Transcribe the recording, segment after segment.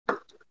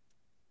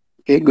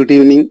Okay, good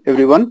evening,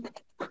 everyone.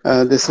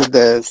 This is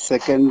the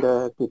second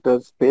Twitter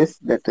space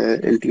that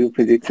NTU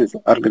Physics is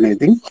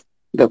organizing.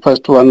 The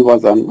first one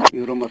was on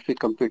neuromorphic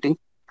computing.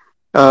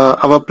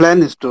 Our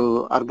plan is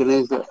to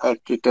organize a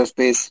Twitter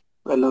space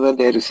whenever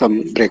there is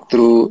some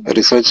breakthrough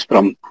research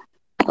from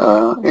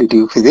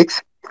NTU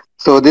Physics.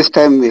 So this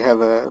time we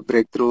have a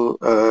breakthrough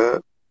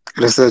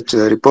research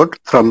report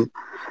from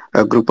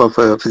a group of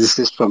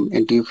physicists from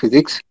NTU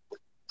Physics.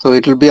 So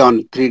it will be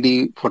on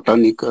 3D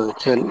photonic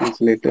Chern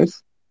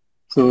insulators.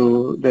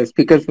 So the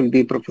speakers will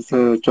be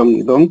Professor Chong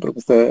Idong,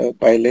 Professor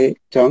Paile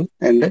Chang,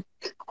 and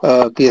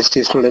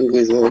PhD student who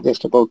is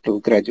just about to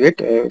graduate,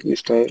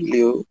 Mr.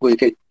 Liu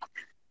Guike.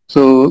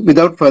 So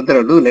without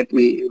further ado, let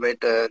me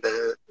invite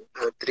the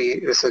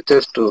three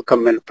researchers to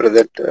come and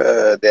present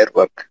their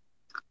work.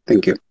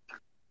 Thank you.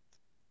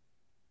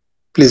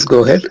 Please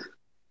go ahead.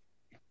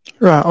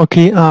 Right.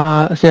 Okay.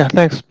 Yeah.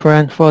 Thanks,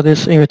 Brent, for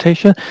this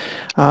invitation.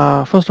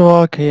 First of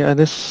all, okay,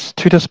 this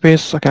Twitter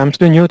space. Okay, I'm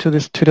still new to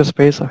this Twitter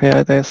space.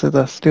 Okay, this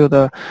is still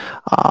the.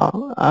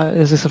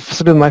 This is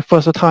still my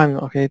first time.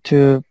 Okay,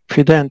 to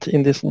present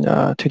in this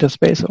Twitter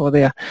space over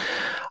there.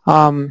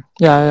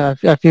 Yeah,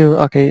 I feel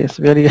okay. It's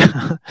really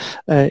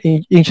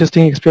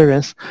interesting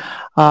experience.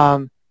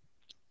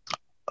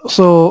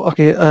 So,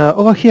 okay,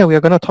 over here we are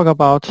going to talk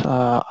about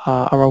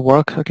our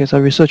work. Okay, so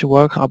research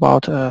work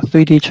about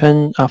 3D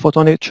Chern,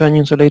 photonic Chern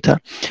insulator.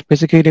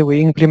 Basically,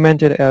 we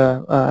implemented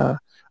a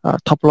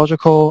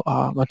topological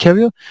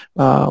material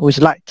with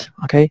light.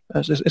 Okay,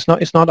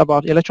 it's not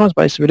about electrons,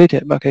 but it's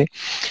related. Okay,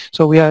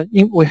 so we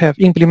have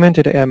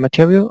implemented a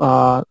material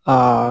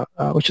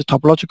which is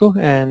topological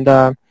and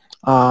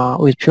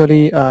with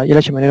purely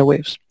electromagnetic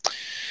waves.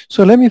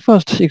 So let me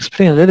first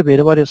explain a little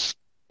bit what is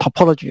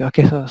topology.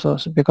 Okay, so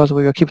because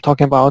we will keep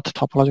talking about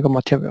topological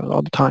material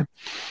all the time.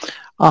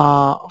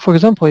 For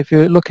example, if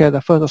you look at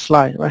the first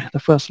slide, right, the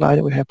first slide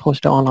we have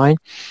posted online.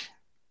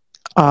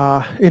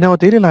 In our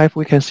daily life,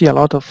 we can see a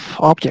lot of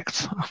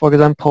objects. For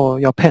example,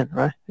 your pen,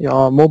 right,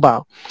 your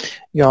mobile,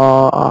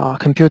 your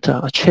computer,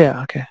 a chair,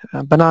 okay,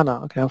 a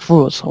banana, okay,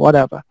 fruits,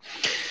 whatever.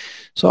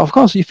 So of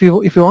course, if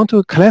you want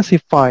to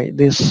classify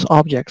these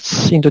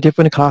objects into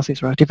different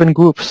classes, right, different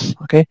groups,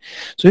 okay,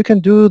 so you can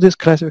do this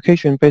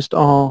classification based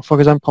on, for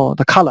example,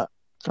 the color,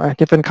 right?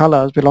 Different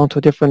colors belong to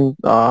different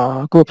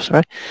groups,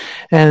 right?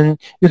 And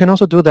you can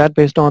also do that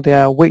based on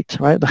their weight,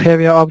 right? The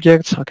heavier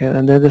objects, okay,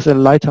 and then there's the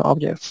lighter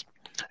objects.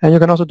 And you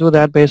can also do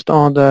that based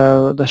on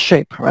the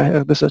shape,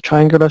 right? This is a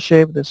triangular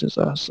shape, this is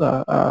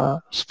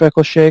a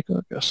spherical shape,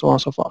 so on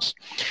and so forth.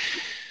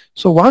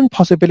 So one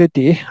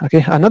possibility,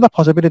 okay, another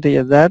possibility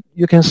is that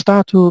you can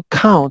start to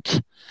count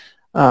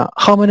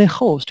how many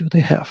holes do they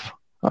have,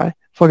 right?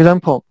 For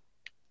example,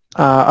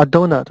 a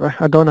donut, right?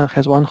 A donut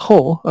has one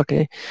hole,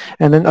 okay,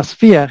 and then a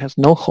sphere has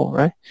no hole,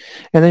 right?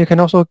 And then you can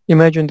also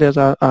imagine there's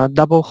a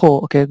double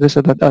hole, okay, this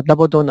is a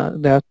double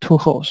donut, there are two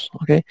holes,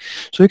 okay?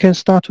 So you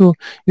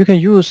can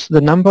use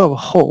the number of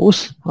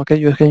holes, okay,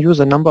 you can use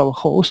the number of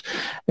holes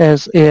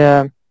as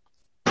a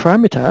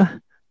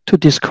parameter to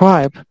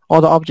describe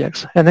all the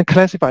objects and then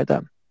classify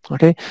them.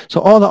 Okay, so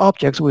all the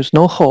objects with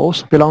no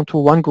holes belong to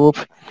one group.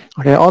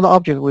 Okay, all the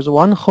objects with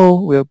one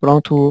hole will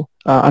belong to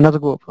another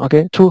group.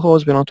 Okay, two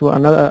holes belong to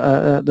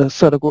another the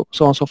third group,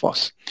 so on and so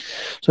forth.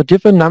 So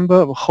different number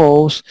of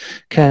holes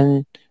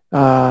can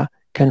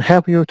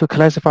help you to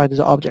classify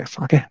these objects.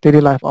 Okay, daily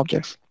life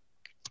objects.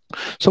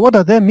 So what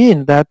does that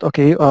mean? That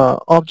okay,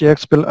 all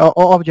objects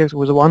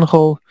with one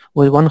hole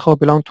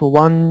belong to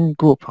one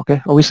group. Okay,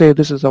 or we say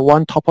this is a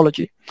one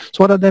topology.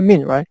 So what does that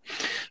mean, right?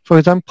 For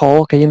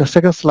example, okay, in the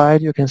second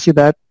slide you can see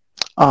that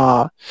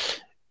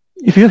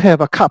if you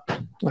have a cup,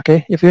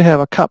 okay, if you have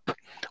a cup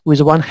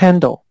with one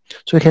handle,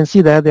 so you can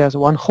see that there's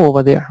one hole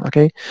over there.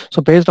 Okay,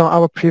 so based on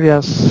our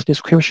previous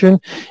description,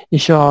 it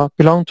shall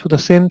belong to the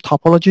same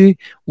topology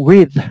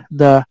with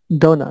the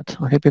donut.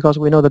 Okay, because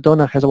we know the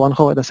donut has one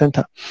hole at the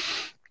center.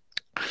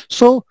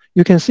 So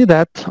you can see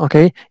that,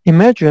 okay,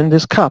 imagine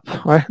this cup,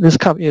 right? This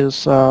cup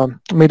is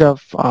made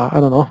of, I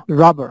don't know,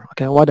 rubber,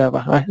 okay,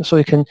 whatever, right? So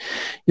you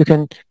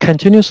can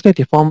continuously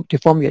deform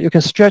it. You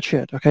can stretch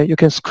it, okay? You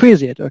can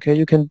squeeze it, okay?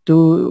 You can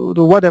do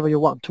whatever you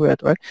want to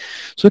it, right?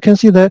 So you can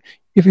see that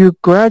if you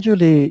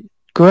gradually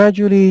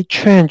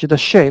change the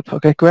shape,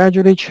 okay,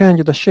 gradually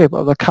change the shape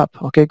of the cup,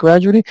 okay,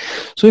 gradually.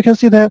 So you can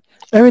see that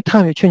every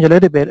time you change a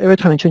little bit,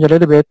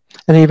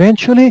 and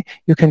eventually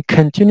you can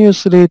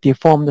continuously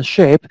deform the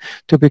shape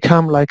to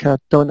become like a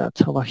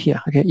donut over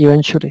here, okay,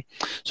 eventually.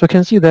 So you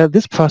can see that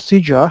this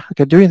procedure,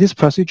 okay, during this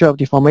procedure of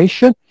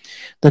deformation,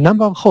 the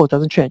number of holes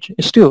doesn't change.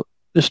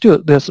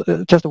 There's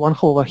just one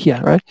hole over here,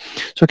 right?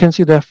 So you can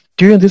see that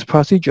during this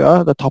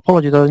procedure, the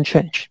topology doesn't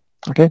change.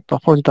 Okay,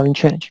 topology doesn't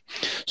change.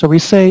 So we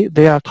say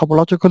they are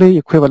topologically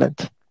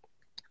equivalent.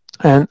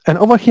 And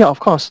over here, of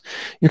course,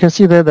 you can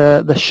see that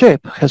the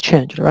shape has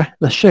changed, right?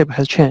 The shape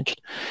has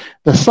changed.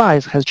 The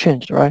size has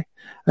changed, right?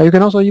 You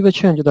can also even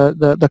change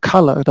the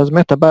color. It doesn't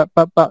matter. But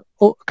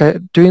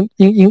during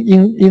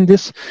in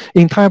this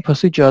entire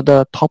procedure,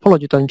 the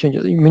topology doesn't change,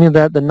 meaning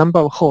that the number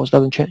of holes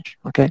doesn't change.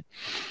 Okay.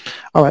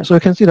 All right, so you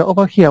can see that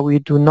over here we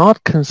do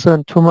not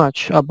concern too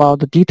much about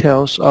the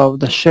details of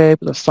the shape,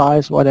 the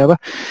size, whatever.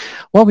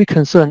 What we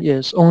concern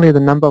is only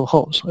the number of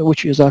holes,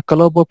 which is a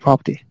global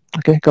property.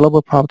 Okay,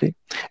 global property.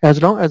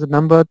 As long as the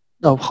number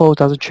of holes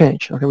doesn't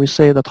change, okay, we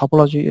say the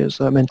topology is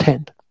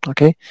maintained.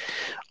 Okay.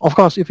 Of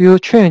course, if you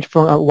change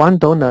from one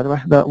donut,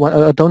 right,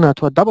 a donut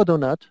to a double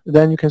donut,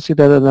 then you can see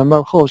that the number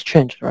of holes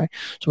changed, right?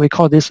 So we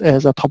call this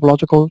as a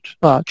topological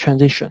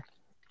transition.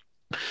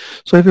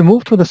 So if we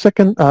move to the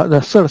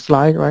third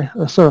slide, right?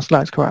 The third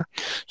slide is correct.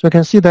 So you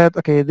can see that,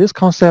 okay, this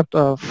concept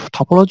of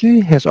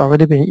topology has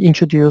already been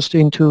introduced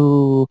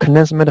into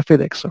condensed matter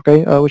physics,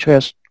 okay, which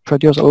has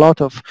produced a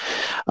lot of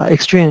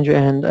strange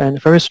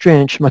and very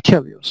strange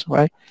materials,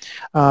 right?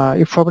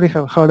 You probably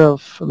have heard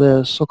of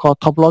the so-called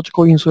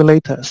topological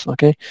insulators,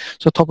 okay?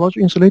 So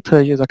topological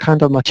insulator is a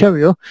kind of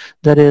material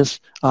that is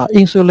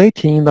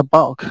insulating in the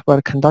bulk,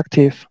 but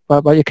conductive,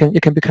 but it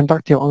can be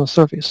conductive on the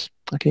surface.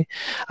 Okay,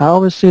 I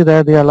always say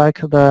that they are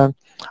like the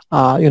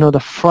the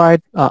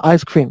fried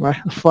ice cream, right?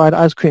 Fried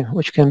ice cream,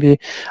 which can be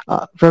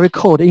very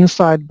cold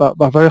inside but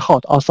very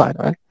hot outside,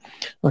 right?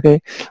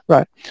 Okay,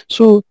 right.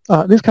 So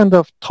this kind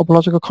of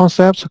topological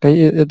concepts,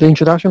 okay, the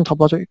introduction of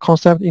topological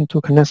concept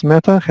into condensed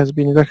matter has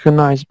been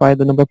recognized by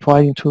the Nobel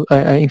Prize in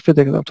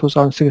physics of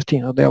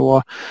 2016. They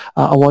were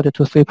awarded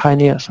to 3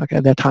 pioneers, okay,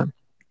 at that time.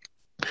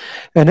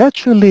 And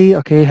actually,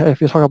 okay,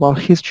 if you talk about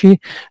history,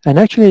 and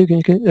actually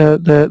you can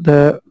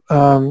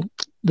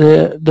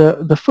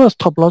the first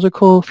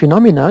topological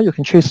phenomena, you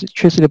can trace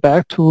it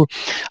back to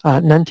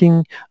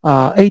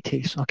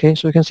 1980s. Okay,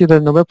 so you can see the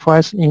Nobel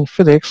Prize in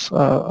physics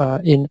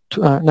in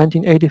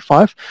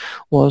 1985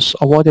 was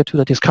awarded to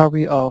the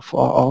discovery of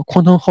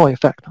quantum Hall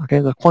effect. Okay,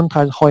 the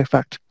quantized Hall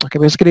effect. Okay,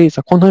 basically it's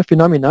a quantum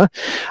phenomena,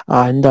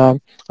 and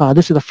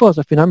this is the first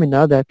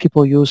phenomena that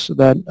people use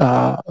the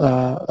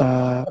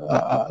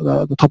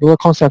topological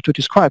concept to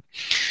describe.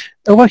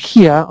 Over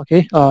here,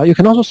 okay, you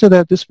can also say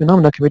that this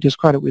phenomena can be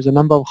described with a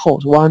number of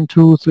holes, 1,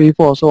 2, 3,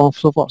 4, so on and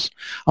so forth.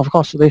 Of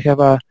course, they have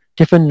a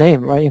different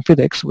name, right? In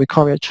physics, we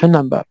call it a Chern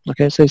number.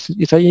 Okay, so it's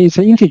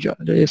an integer.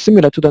 It's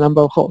similar to the number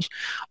of holes,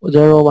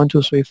 0, 1,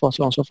 2, 3, 4,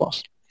 so on and so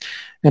forth.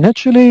 And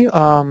actually, in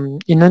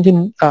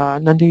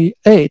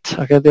 1998,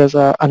 okay, there's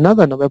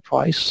another Nobel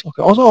Prize,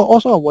 okay,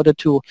 also awarded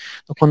to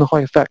the quantum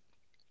Hall effect.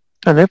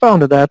 And they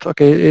found that,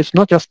 okay, it's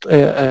not just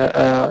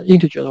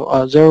integer,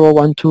 0,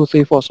 1, 2,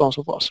 3, 4, so on and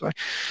so forth, right?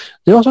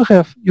 They also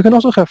have, you can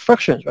also have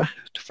fractions, right?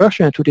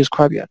 Fraction to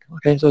describe it,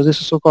 okay? So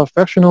this is so-called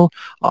fractional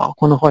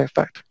quantum Hall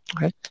effect,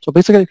 okay? So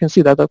basically you can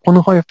see that the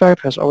quantum Hall effect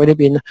has already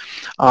been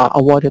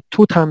awarded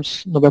 2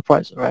 times Nobel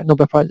Prize, right?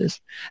 Nobel Prizes.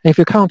 And if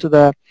you count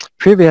the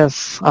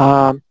previous,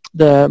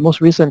 the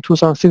most recent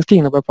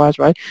 2016 Nobel Prize,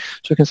 right?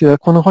 So you can see the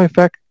quantum Hall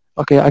effect,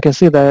 okay, I can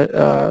see that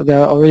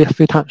there are already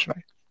 3 times,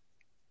 right?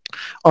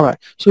 All right,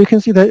 so you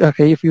can see that,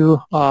 okay, if you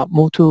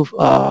move to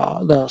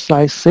the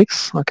slide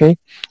 6, okay,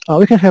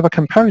 we can have a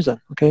comparison,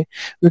 okay?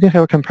 We can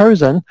have a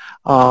comparison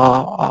for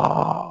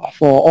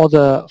all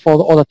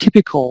the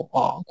typical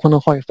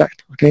quantum Hall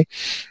effect, okay?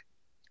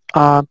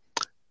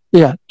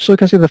 Yeah, so you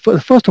can see the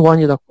first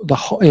one is the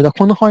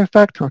quantum Hall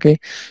effect, okay?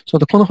 So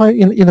the quantum Hall,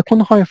 in the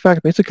quantum Hall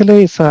effect,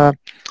 basically it's a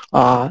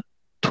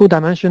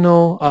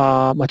two-dimensional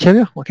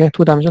material, okay,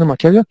 two-dimensional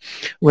material,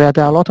 where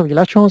there are a lot of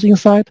electrons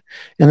inside,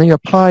 and then you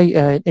apply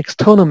an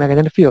external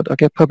magnetic field,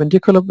 okay,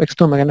 perpendicular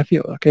external magnetic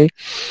field, okay.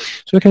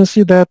 So you can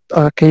see that,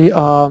 okay,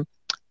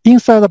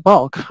 inside the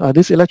bulk,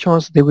 these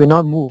electrons, they will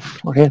not move,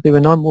 okay, they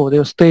will not move, they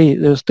will stay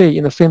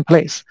in the same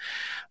place.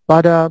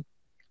 But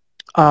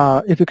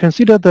if you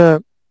consider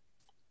the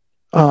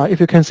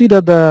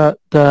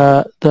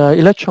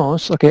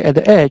electrons, okay, at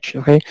the edge,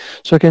 okay,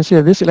 so you can see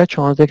that these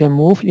electrons, they can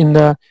move in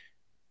the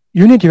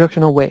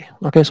unidirectional way,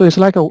 okay, so it's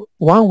like a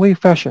one-way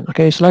fashion,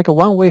 okay, it's like a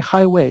one-way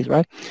highway,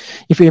 right?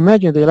 If you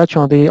imagine the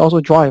electron, they also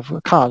drive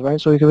cars,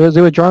 right? So they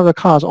will drive the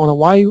cars on a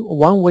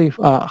one-way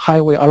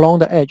highway along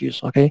the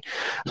edges, okay.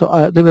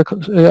 So they will,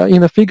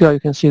 in the figure, you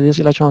can see these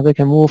electrons, they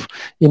can move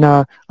in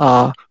a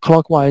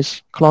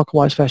clockwise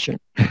fashion.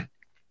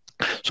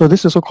 So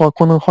this is so-called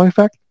quantum Hall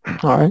effect,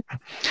 all right.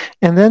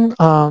 And then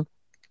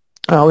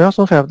we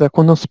also have the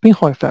quantum spin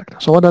Hall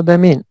effect. So what does that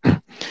mean?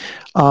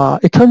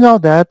 It turns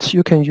out that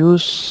you can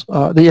use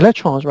the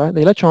electrons, right?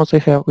 The electrons,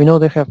 we know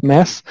they have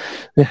mass,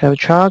 they have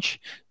charge,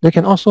 they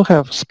can also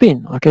have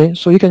spin, okay?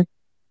 So you can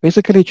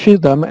basically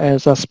treat them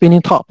as a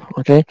spinning top,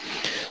 okay?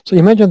 So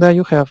imagine that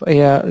you have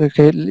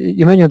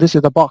imagine this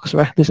is a box,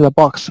 right? This is a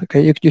box,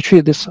 okay? You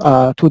treat this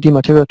 2D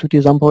material, 2D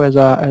example as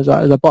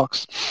a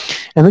box.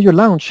 And then you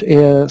launch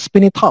a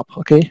spinning top,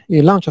 okay?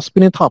 You launch a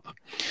spinning top.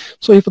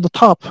 So if the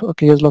top,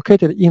 okay, is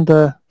located in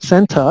the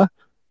center,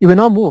 it will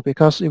not move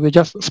because it will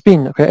just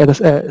spin, okay,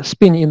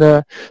 spin in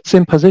the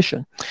same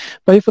position.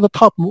 But if the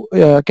top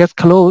gets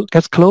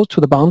close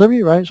to the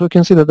boundary, right? So you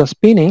can see that the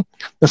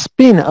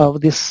spin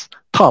of this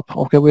top,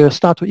 okay, will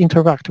start to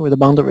interact with the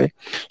boundary.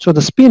 So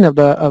the spin of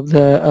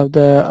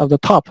the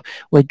top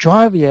will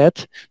drive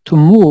it to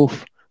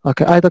move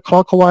okay, either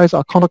clockwise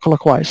or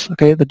counterclockwise.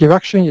 Okay, the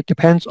direction, it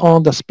depends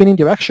on the spinning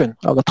direction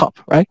of the top,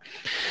 right?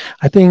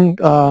 I think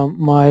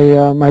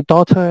my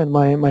daughter and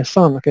my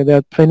son, okay,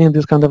 they're playing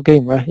this kind of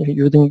game, right,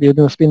 using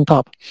a spin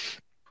top,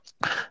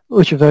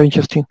 which is very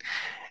interesting.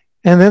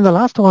 And then the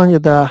last one is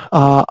the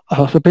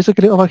so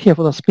basically over here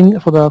for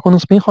the quantum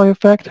spin Hall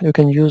effect, you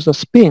can use the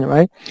spin,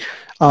 right,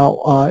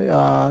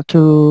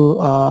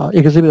 to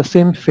exhibit the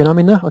same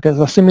phenomena, okay,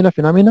 the similar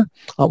phenomena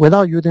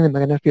without using the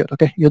magnetic field,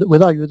 okay,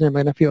 without using the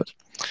magnetic field.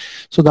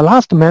 So the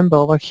last member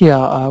over here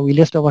we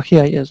list over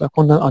here is a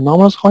quantum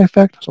anomalous Hall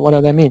effect. So what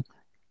does that mean?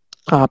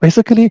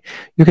 Basically,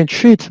 you can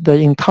treat the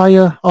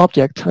entire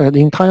object, the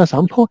entire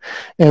sample,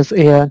 as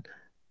a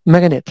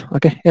magnet,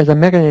 okay, as a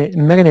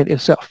magnet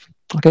itself.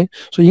 Okay,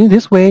 so in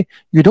this way,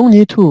 you don't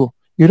need to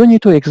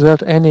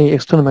exert any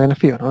external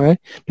magnetic field, all right,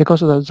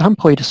 because the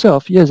sample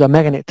itself is a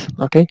magnet.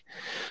 Okay,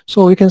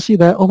 so you can see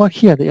that over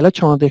here, the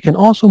electron, they can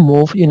also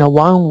move in a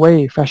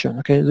one-way fashion.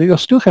 Okay, you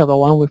still have a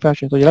one-way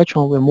fashion, so the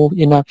electron will move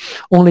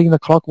only in the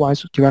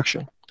clockwise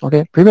direction.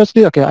 Okay,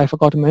 previously, okay, I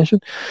forgot to mention,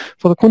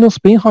 for the quantum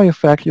spin Hall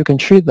effect, you can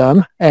treat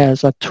them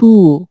as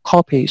two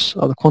copies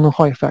of the quantum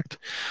Hall effect.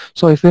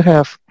 So if you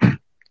have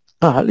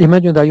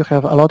imagine that you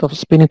have a lot of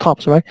spinning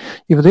tops, right?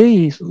 If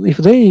they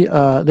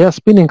are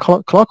spinning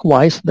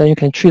clockwise, then you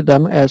can treat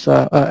them as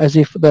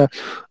if they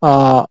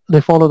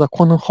follow the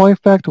quantum Hall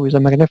effect with a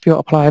magnetic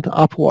field applied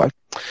upward.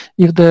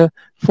 If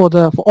for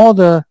all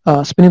the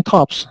spinning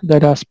tops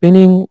that are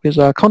spinning with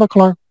a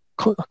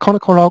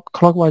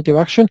counterclockwise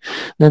direction,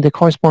 then they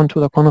correspond to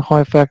the quantum Hall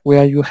effect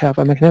where you have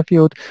a magnetic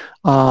field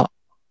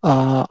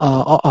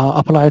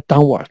applied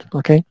downward.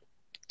 Okay,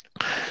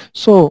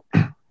 so.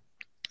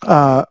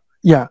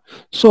 Yeah,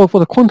 so for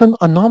the quantum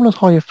anomalous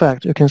Hall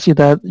effect, you can see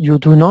that you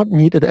do not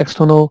need the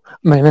external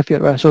magnetic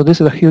field, right? So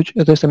this is a huge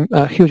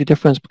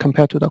difference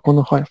compared to the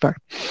quantum Hall effect.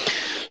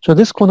 So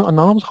this quantum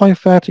anomalous Hall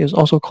effect is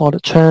also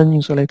called Chern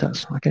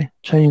insulators. Okay,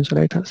 Chern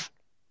insulators.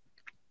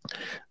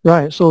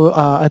 Right. So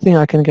I think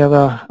I can give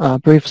a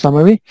brief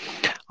summary.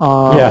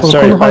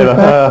 Sorry,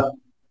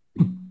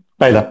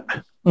 Paila.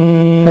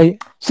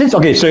 Since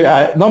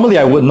normally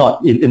I would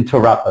not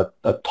interrupt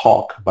a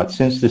talk, but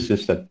since this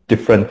is a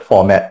different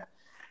format.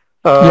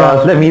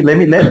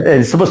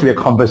 It's supposed to be a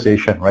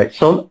conversation, right?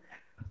 So,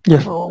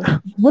 yes.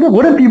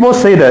 Wouldn't people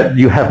say that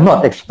you have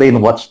not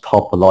explained what's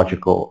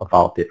topological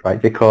about it, right?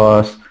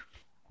 Because,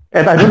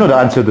 and I don't know the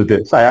answer to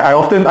this. I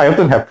often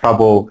have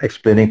trouble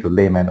explaining to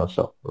laymen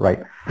also,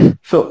 right?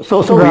 So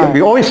right.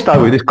 we always start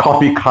with this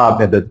coffee cup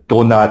and the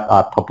donut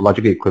are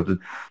topological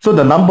equivalent. So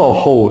the number of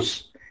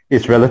holes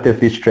is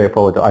relatively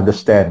straightforward to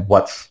understand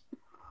what's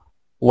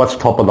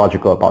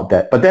topological about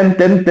that. But then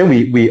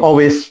we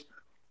always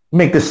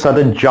make this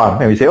sudden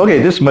jump and we say,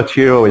 okay, this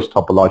material is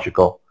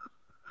topological,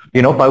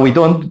 but we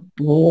don't.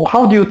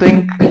 How do you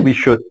think we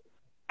should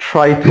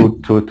try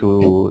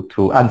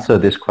to answer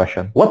this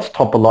question? What's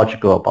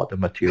topological about the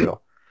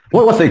material?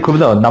 What's the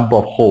equivalent of number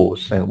of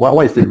holes, and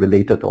why is it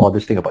related to all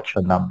this thing about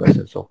Chern numbers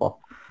and so forth,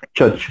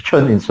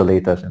 Chern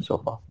insulators and so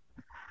forth?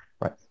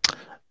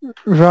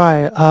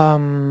 Right.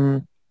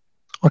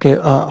 Okay.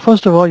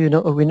 First of all, we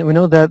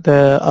know that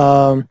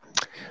the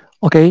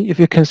okay, if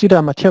you consider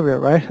a material,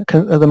 right,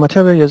 the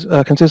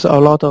material consists of a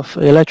lot of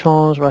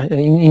electrons, right,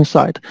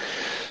 inside.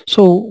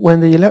 So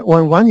when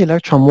one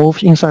electron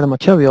moves inside the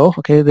material,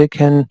 okay, they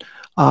can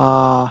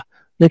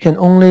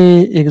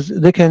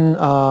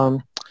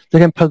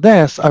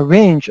possess a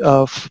range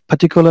of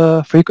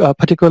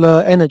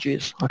particular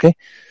energies. Okay,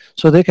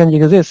 so they can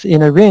exist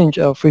in a range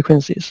of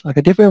frequencies,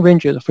 like different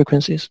ranges of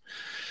frequencies.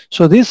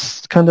 So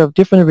this kind of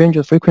different range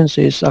of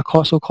frequencies are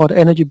also called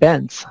energy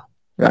bands,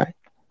 right?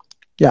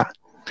 Yeah.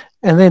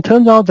 And then it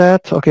turns out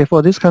that, okay,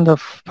 for this kind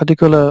of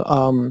particular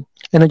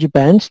energy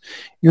bands,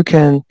 you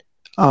can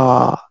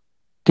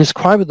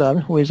describe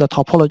them with a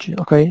topology,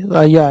 okay?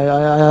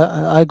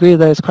 I agree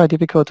that it's quite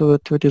difficult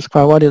to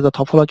describe what is the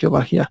topology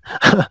over here.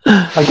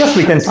 I guess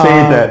we can say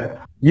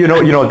that,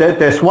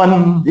 there's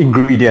one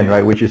ingredient,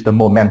 right, which is the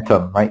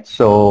momentum, right?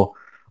 So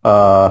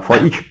for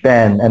each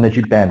band,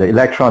 energy band, the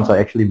electrons are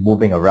actually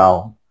moving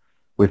around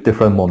with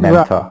different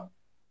momenta,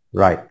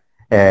 right?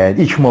 And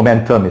each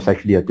momentum is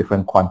actually a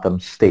different quantum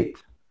state.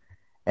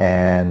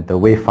 And the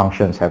wave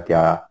functions have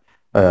their,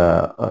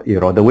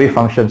 the wave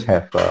functions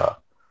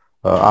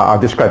are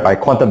described by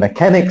quantum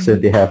mechanics,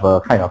 and they have a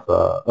kind of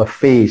a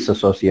phase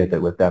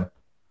associated with them.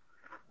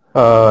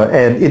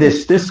 And it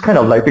is this kind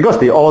of like, because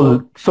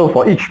so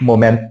for each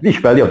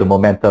value of the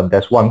momentum,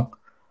 there's one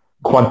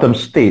quantum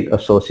state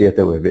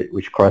associated with it,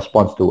 which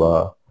corresponds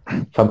to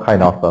some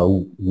kind of a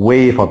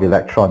wave of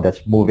electron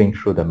that's moving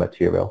through the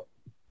material.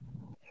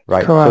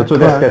 Right. Correct, so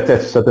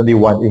that's certainly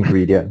one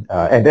ingredient.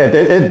 And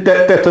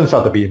that turns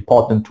out to be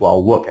important to our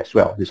work as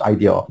well, this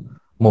idea of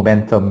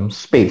momentum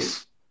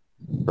space.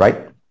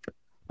 Right.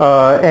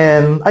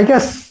 And I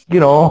guess,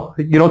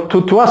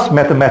 to us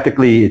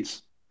mathematically,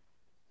 it's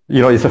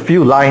a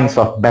few lines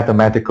of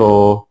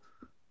mathematical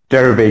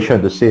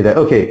derivation to say that,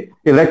 okay,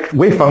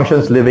 wave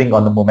functions living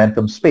on the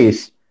momentum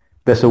space,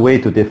 there's a way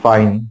to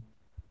define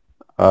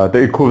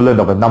the equivalent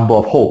of a number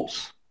of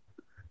holes.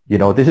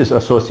 This is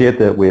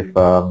associated with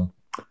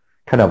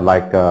kind of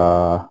like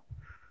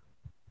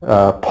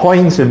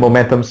points in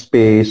momentum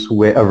space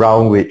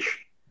around which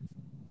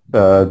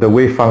the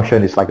wave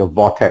function is like a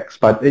vortex.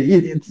 But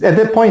it's at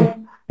that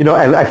point,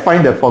 I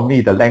find that for me,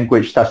 the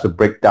language starts to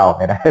break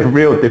down, and I have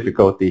real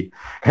difficulty,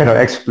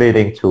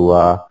 explaining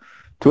to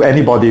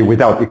anybody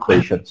without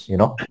equations.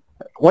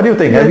 What do you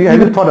think? Yeah, have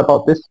you thought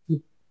about this?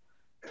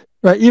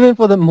 Right, even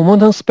for the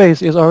momentum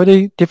space, it's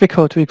already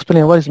difficult to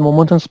explain what is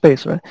momentum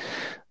space, right?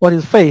 What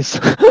is phase?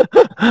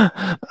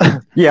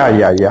 Yeah.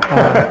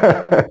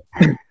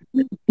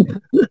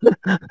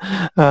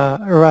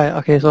 Right.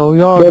 Okay. So we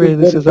all agree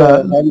this is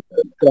a.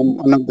 From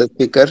one of the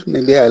speaker.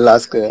 Maybe I'll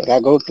ask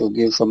Raghav to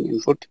give some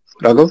input.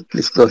 Raghav,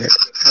 please go ahead.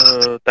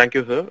 Thank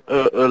you, sir.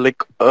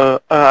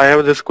 I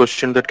have this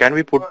question that can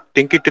we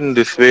think it in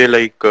this way,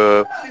 like,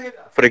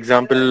 for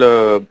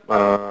example,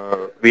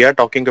 we are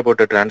talking about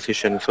a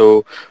transition.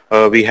 So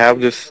we have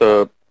this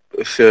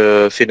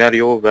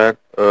scenario where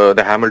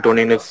the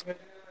Hamiltonian is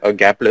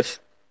gapless,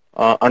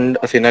 and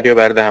a scenario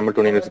where the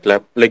Hamiltonian is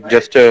like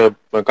just a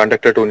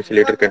conductor to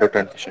insulator kind of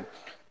transition.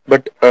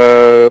 But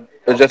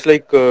just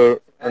like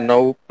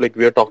now, like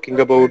we are talking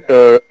about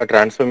a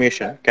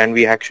transformation, can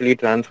we actually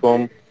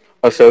transform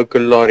a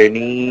circle or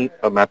any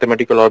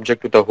mathematical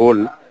object with a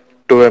hole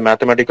to a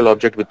mathematical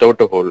object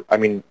without a hole? I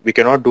mean, we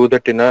cannot do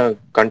that in a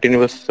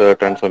continuous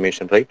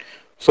transformation, right?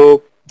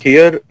 So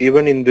here,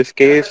 even in this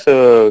case,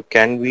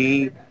 can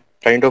we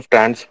kind of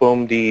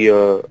transform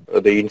the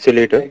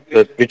insulator,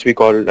 which we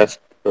call as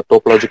a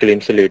topological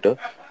insulator,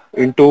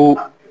 into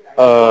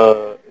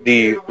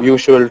the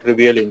usual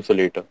trivial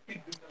insulator?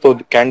 So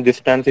can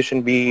this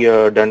transition be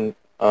done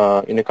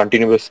in a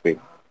continuous way?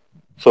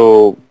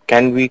 So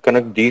can we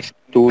connect these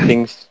two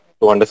things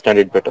to understand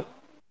it better?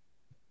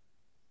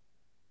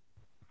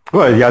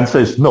 Well, the answer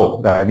is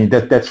no. I mean,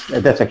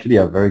 that's actually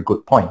a very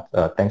good point.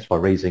 Thanks for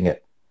raising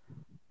it.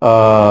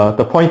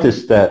 The point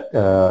is that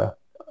a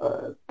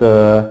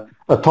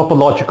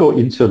topological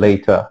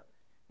insulator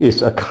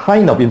is a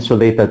kind of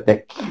insulator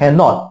that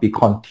cannot be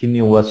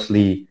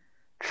continuously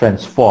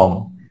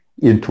transformed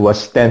into a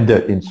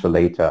standard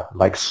insulator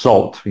like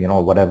salt,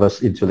 whatever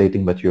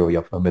insulating material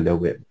you're familiar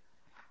with.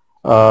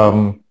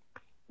 And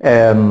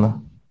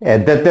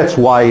that's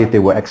why they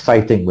were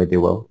exciting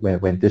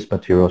when these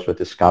materials were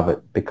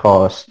discovered,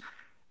 because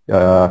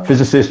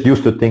physicists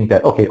used to think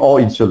that, okay, all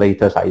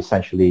insulators are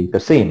essentially the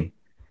same,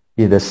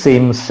 in the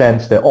same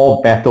sense that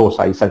all metals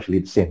are essentially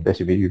the same.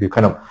 If you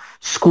kind of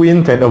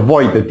squint and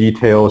avoid the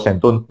details and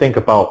don't think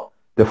about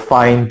the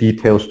fine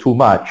details too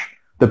much,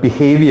 the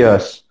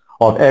behaviors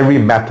of every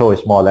metal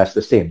is more or less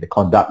the same. They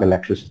conduct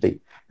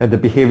electricity. And the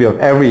behavior of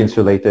every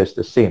insulator is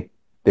the same.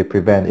 They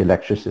prevent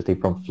electricity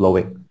from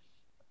flowing.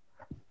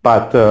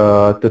 But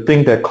the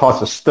thing that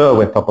caused a stir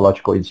when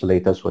topological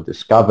insulators were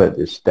discovered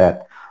is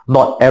that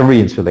not every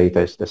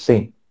insulator is the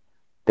same.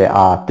 There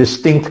are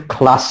distinct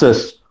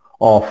classes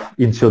of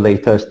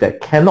insulators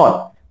that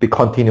cannot be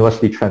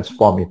continuously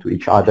transformed into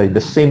each other in the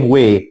same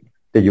way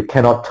that you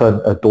cannot turn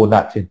a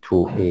donut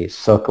into a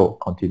circle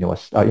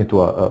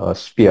into a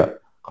sphere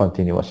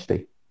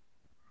continuously.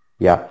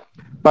 Yeah.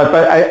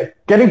 But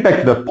getting back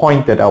to the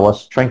point that I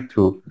was trying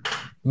to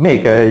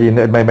make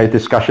in my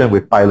discussion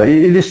with Pilot,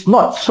 it is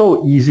not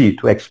so easy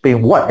to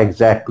explain what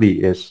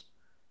exactly is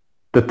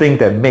the thing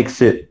that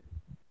makes it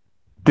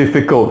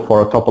difficult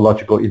for a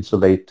topological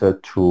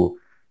insulator to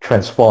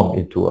transform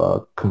into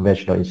a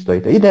conventional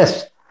insulator. It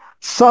has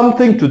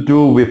something to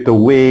do with the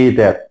way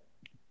that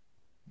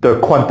the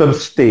quantum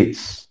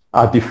states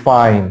are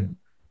defined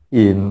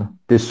in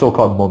this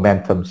so-called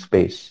momentum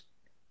space.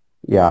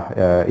 Yeah,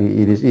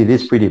 it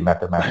is pretty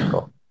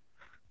mathematical.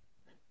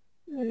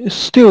 It's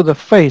still the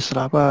phase,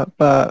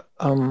 but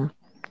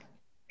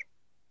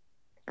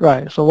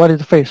right. So what is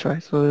the phase,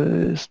 right? So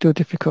it's still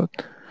difficult.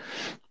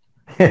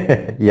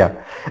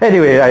 Yeah.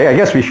 Anyway, I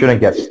guess we shouldn't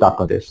get stuck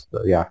on this.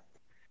 So, yeah.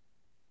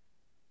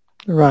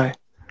 Right.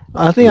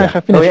 I think I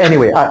have finished. Okay,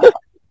 anyway,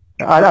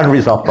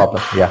 unresolved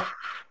problem. Yeah.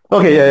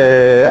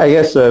 Okay. I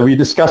guess we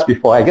discussed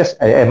before. I guess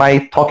am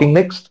I talking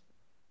next?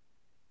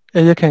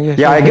 Yeah, you can. Yes,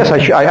 yeah, I guess I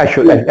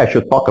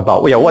should talk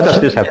about. Yeah, what does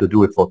this have to do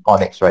with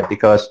photonics, right?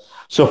 Because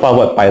so far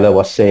what Pilot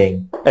was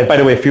saying, and by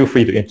the way, feel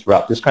free to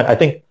interrupt. I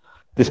think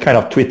this kind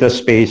of Twitter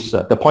space.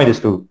 The point is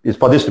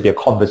for this to be a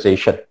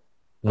conversation,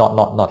 not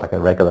like a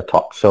regular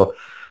talk. So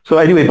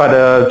anyway,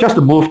 but just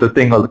to move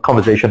the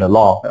conversation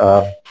along,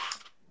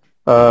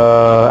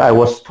 I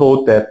was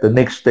told that the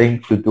next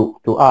thing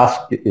to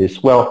ask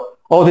is, well,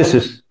 all this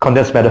is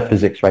condensed matter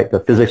physics, right? The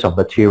physics of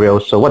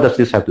materials. So what does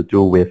this have to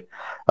do with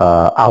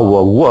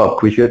our work?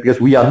 Because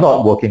we are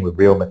not working with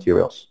real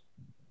materials.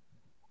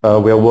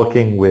 We are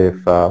working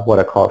with what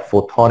I call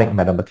photonic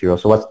metamaterials.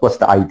 So what's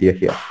the idea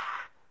here?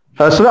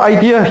 So the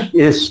idea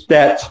is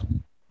that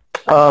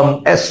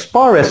as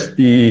far as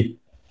the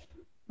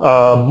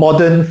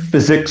modern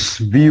physics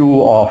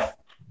view of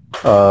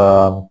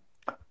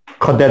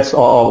condensed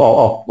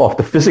of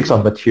the physics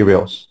of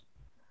materials,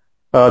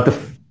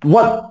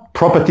 what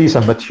properties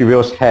of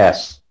materials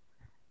has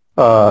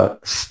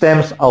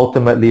stems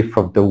ultimately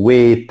from the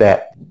way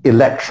that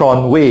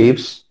electron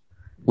waves,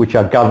 which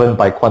are governed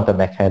by quantum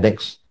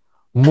mechanics,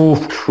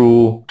 move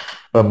through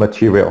a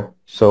material.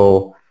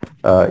 So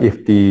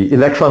if the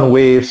electron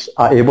waves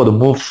are able to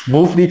move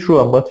smoothly through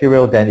a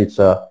material, then it's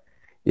a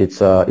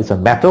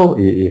metal.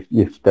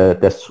 If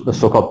the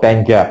so-called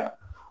band gap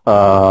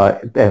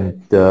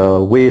and the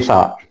waves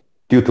are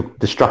due to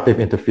destructive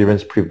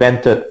interference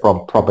prevented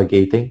from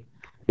propagating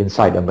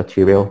inside the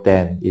material,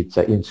 then it's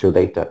an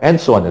insulator,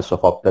 and so on and so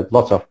forth. That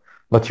lots of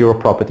material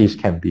properties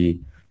can be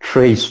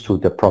traced to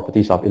the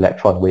properties of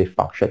electron wave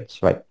functions,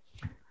 right?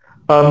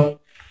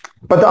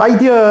 But the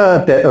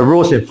idea that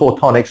arose in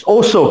photonics,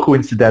 also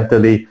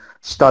coincidentally,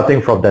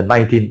 starting from the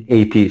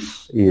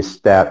 1980s, is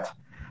that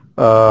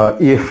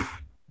if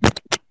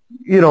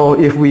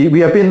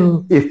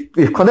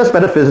condensed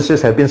matter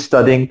physicists have been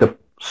studying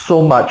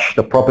so much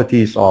the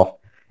properties of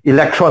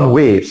electron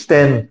waves,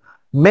 then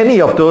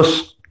many of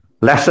those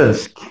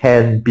lessons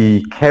can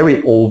be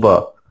carried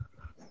over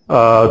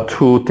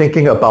to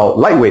thinking about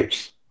light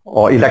waves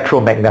or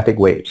electromagnetic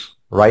waves,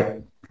 right?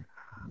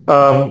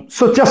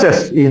 So just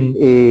as in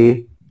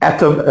a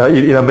atom,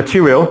 in a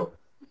material,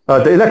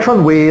 the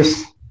electron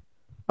waves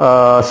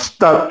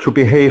start to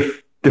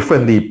behave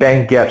differently,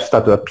 band gaps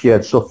start to appear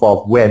and so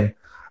forth when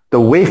the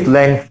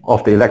wavelength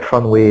of the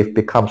electron wave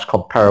becomes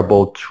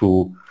comparable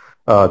to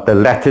the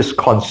lattice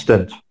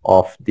constant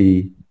of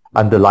the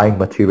underlying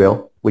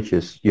material, which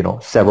is,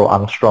 several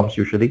angstroms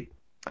usually.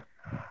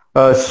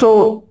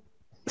 So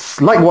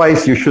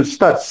likewise, you should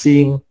start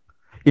seeing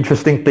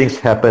interesting things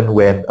happen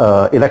when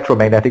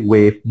electromagnetic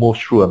wave moves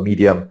through a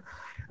medium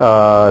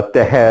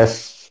that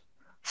has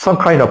some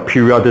kind of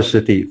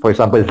periodicity. For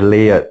example, it's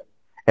layered,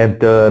 and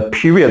the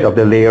period of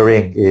the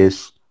layering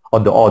is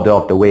on the order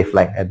of the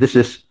wavelength. And this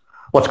is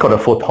what's called a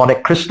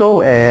photonic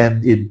crystal.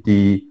 And in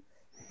the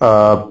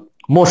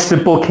most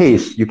simple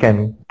case, you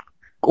can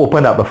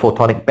open up a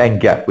photonic band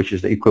gap, which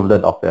is the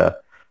equivalent of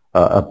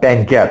a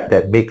band gap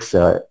that makes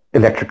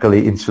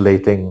electrically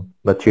insulating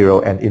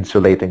material and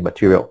insulating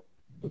material.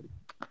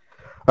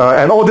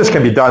 And all this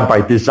can be done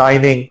by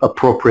designing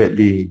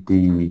appropriately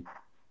the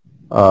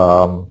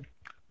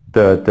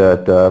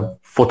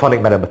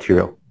photonic matter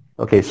material.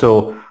 Okay,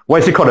 so why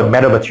is it called a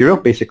matter material?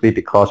 Basically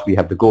because we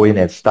have to go in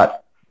and start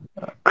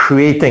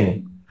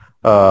creating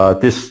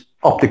these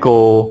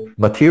optical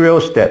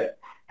materials that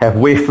have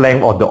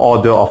wavelength on the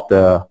order of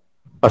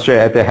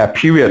they have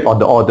period on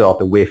the order of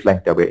the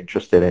wavelength that we're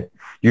interested in.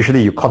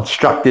 Usually you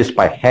construct this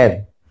by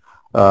hand.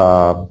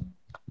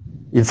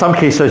 In some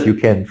cases, you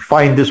can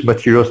find these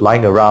materials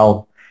lying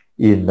around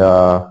in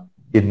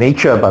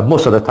nature, but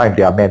most of the time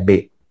they are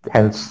man-made,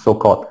 hence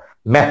so-called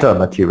matter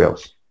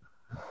materials.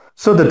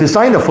 So the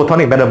design of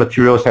photonic matter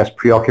materials has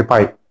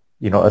preoccupied,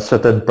 a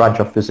certain branch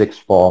of physics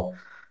for,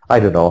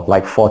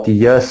 like 40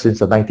 years, since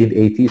the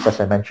 1980s, as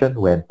I mentioned,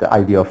 when the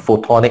idea of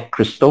photonic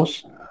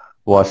crystals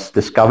was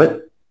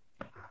discovered.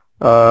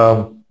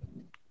 But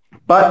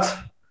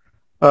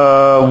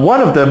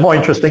one of the more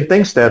interesting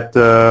things that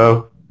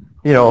a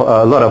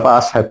lot of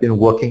us have been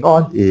working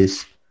on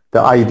is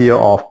the idea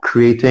of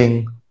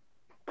creating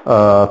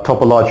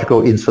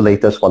topological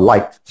insulators for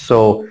light.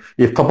 So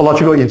if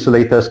topological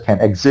insulators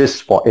can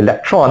exist for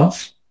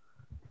electrons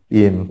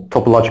in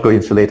topological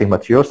insulating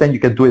materials, then you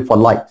can do it for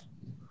light.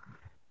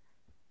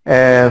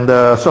 And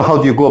so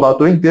how do you go about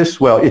doing this?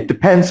 Well, it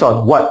depends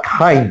on what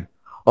kind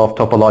of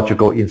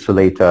topological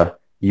insulator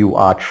you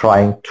are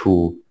trying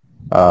to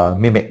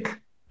mimic.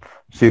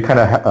 So you kind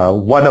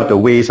of one of the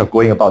ways of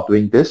going about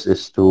doing this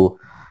is to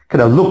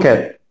kind of look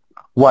at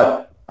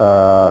what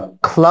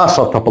class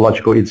of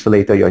topological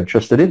insulator you're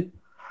interested in.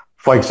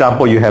 For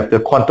example, you have the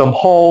quantum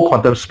Hall,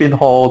 quantum spin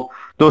Hall,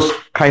 those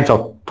kinds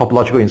of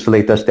topological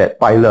insulators that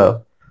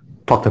Byler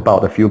talked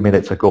about a few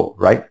minutes ago,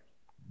 right?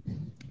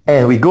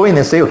 And we go in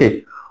and say,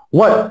 okay,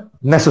 what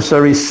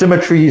necessary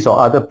symmetries or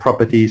other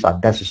properties are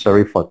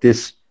necessary for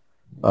this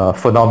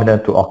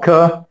phenomenon to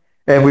occur?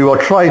 And we will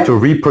try to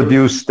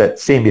reproduce that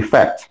same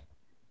effect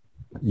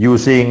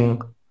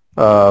using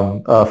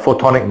a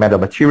photonic matter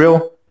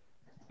material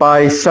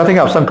by setting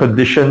up some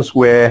conditions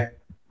where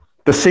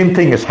the same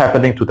thing is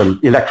happening to the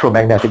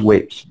electromagnetic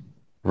waves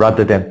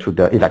rather than to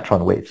the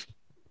electron waves.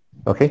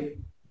 Okay?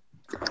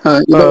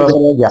 There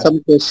are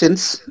some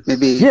questions,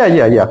 maybe.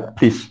 Yeah,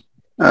 please.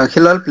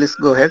 Hilal, please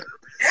go ahead.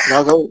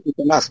 Raghav, you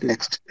can ask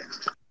next.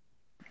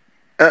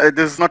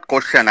 This is not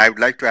question. I would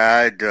like to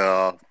add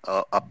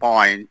a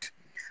point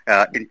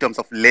in terms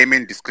of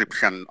layman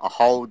description,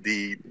 how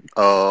the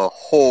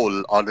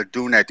hole or the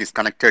donut is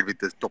connected with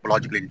this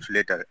topological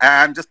insulator.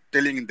 I'm just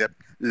telling in the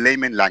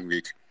layman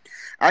language.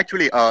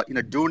 Actually, in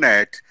a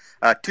donut,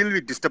 till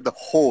we disturb the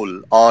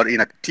hole, or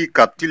in a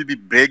teacup, till we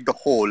break the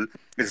hole,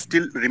 it's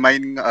still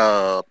remaining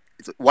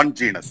it's one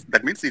genus.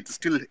 That means it's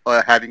still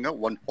having a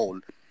one hole.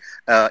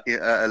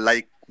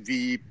 Like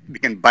we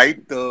can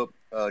bite the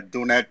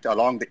donut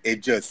along the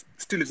edges,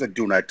 still is a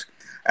donut.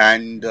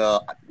 And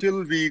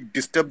till we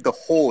disturb the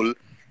hole,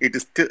 it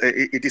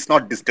is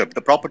not disturbed.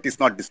 The property is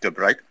not disturbed,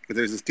 right?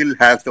 Because it still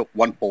has the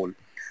one hole.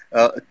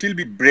 Till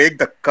we break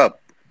the cup,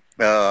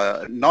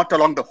 not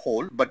along the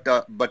hole, but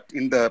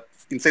in the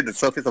inside the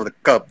surface of the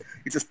cup,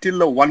 it's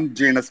still a one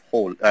genus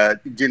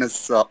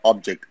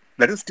object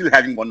that is still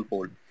having one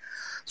hole.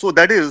 So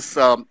that is,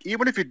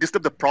 even if you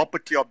disturb the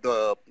property of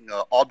the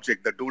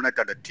object, the donut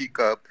or the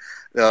teacup,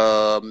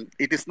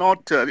 it is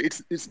not.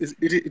 It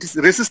is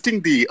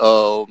resisting the.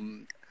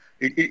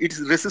 It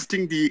is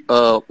resisting the.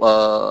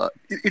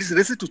 It is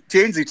resisting to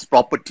change its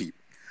property.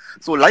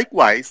 So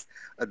likewise,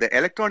 the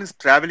electron is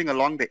traveling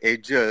along the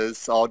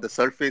edges or the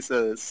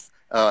surfaces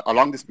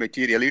along this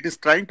material. It is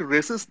trying to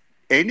resist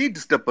any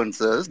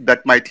disturbances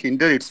that might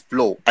hinder its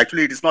flow.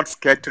 Actually, it is not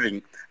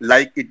scattering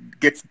like it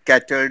gets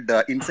scattered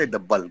inside the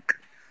bulk.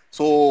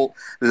 So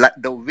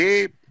the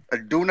way a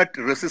donut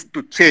resists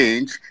to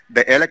change,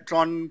 the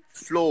electron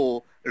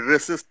flow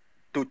resists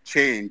to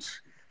change.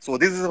 So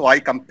this is why I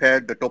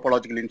compared the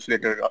topological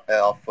insulator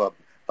of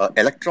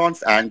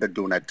electrons and the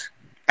donut.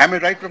 Am I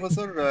right,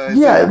 Professor?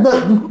 Yeah,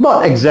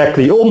 not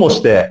exactly.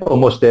 Almost there.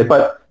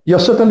 But you're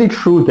certainly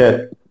true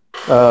that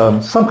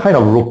some kind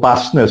of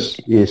robustness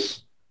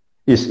is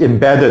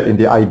embedded in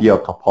the idea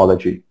of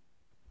topology.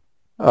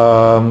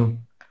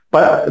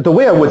 But the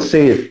way I would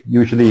say it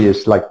usually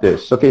is like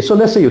this. Okay, so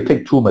let's say you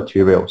take two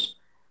materials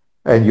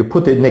and you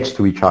put it next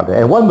to each other.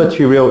 And one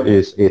material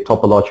is a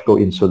topological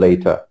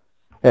insulator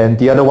and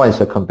the other one is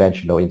a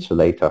conventional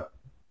insulator.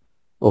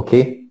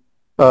 Okay,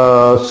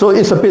 so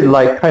it's a bit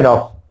like kind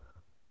of,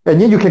 and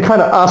then you can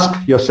kind of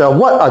ask yourself,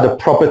 what are the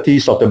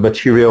properties of the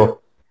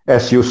material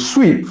as you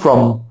sweep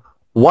from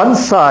one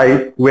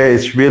side where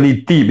it's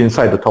really deep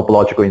inside the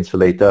topological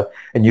insulator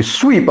and you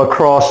sweep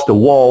across the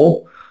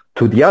wall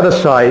to the other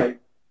side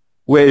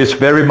where it's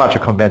very much a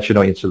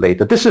conventional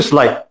insulator. This is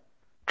like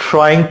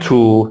trying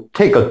to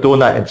take a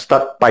donut and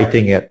start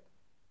biting it,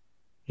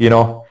 you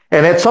know.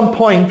 And at some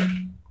point,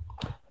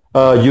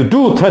 you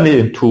do turn it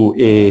into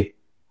a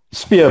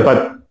sphere,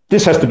 but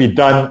this has to be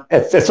done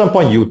at some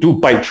point. You do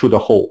bite through the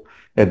hole,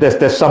 and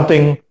there's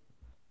something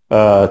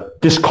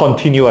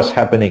discontinuous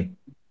happening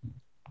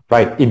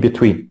right in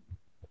between.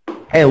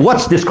 And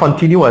what's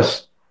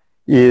discontinuous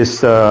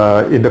is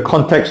in the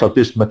context of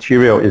this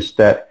material is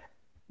that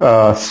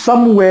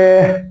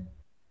somewhere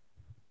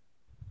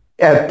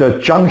at the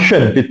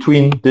junction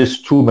between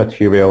these two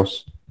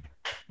materials,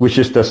 which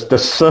is the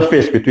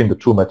surface between the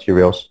two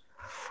materials,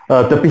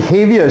 the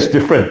behavior is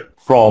different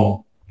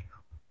from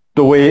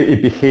the way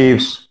it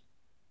behaves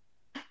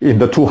in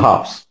the two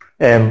halves.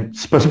 And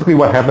specifically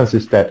what happens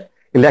is that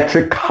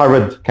electric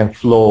current can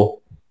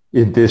flow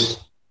in this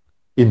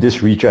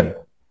region.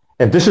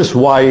 And this is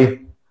why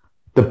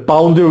the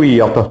boundary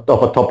of a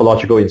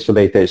topological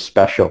insulator is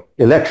special.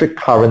 Electric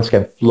currents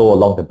can flow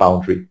along the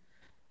boundary.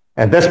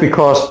 And that's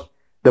because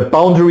the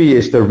boundary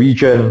is the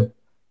region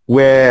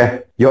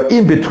where you're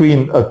in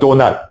between a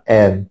donut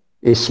and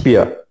a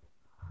sphere.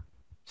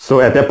 So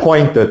at that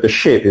point, the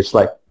shape is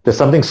like, there's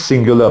something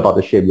singular about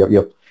the shape.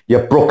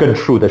 You're broken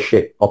through the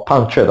shape or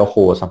punctured a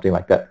hole or something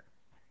like that.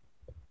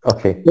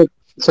 Okay.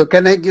 So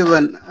can I give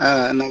an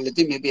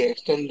analogy, maybe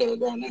extend the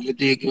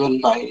analogy given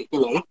by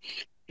Hillel?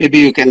 Maybe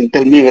you can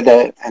tell me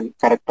whether I'm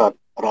correct or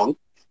wrong.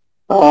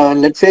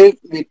 Let's say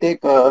we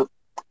take a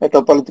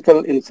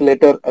topological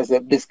insulator as a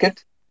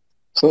biscuit.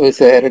 So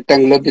it's a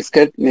rectangular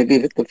biscuit, maybe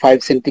with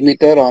 5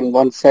 centimeter on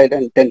one side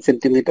and 10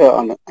 centimeter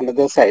on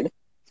another side.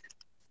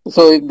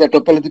 So if the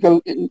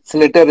topological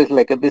insulator is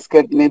like a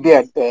biscuit, maybe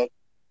at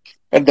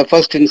the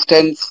first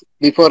instance,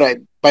 before I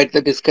bite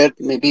the biscuit,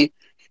 maybe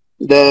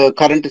the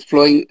current is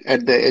flowing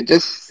at the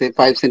edges, say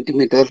 5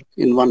 centimeter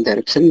in one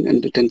direction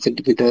and 10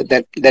 centimeter,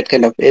 that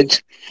kind of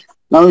edge.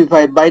 Now if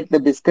I bite the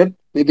biscuit,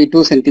 maybe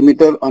 2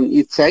 centimeter on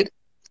each side.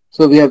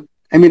 So we have,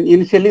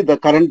 initially the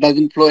current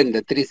doesn't flow in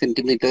the 3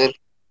 centimeter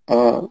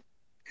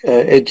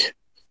edge,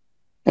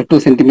 2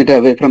 centimeter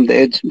away from the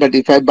edge. But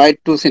if I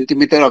bite 2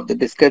 centimeter of the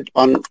biscuit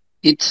on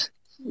each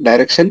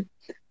direction,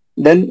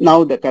 then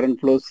now the current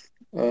flows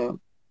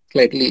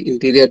slightly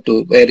interior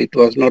to where it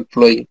was not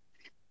flowing.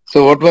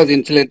 So what was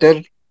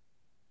insulator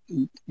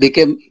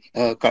became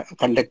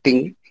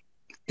conducting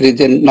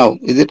region now.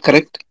 Is it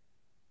correct?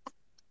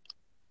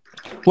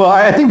 Well,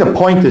 I think the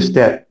point is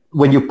that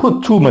when you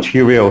put two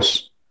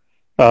materials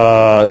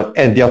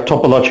and they are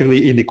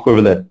topologically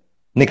inequivalent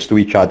next to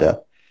each other,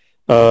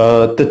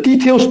 the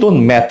details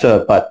don't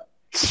matter, but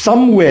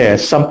somewhere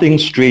something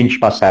strange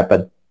must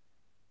happen.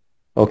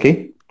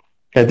 Okay?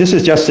 And this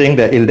is just saying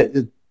that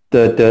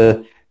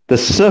the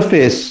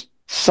surface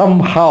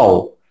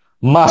somehow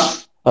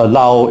must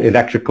allow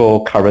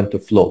electrical current to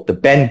flow. The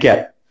band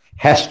gap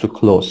has to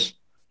close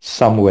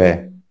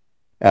somewhere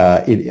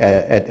at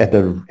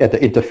the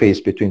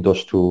interface between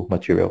those two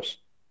materials.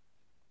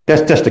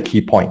 That's the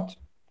key point.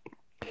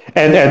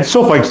 And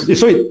so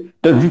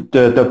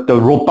the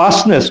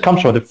robustness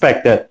comes from the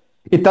fact that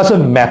it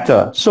doesn't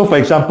matter. So for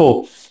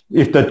example,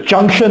 if the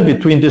junction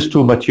between these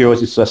two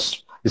materials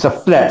is a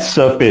flat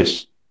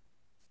surface,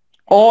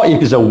 or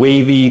if it's a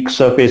wavy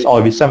surface, or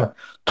if it's some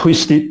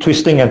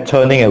twisting and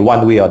turning in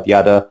one way or the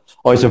other,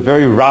 or it's a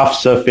very rough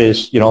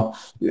surface,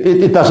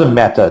 it doesn't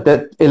matter.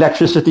 That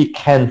electricity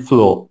can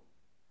flow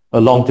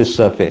along this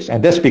surface.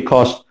 And that's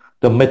because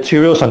the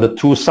materials on the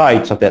two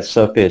sides of that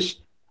surface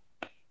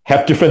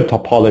have different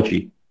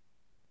topology.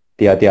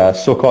 They are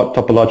so-called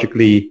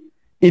topologically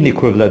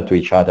inequivalent to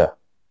each other.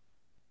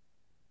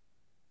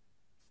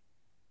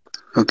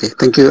 Okay,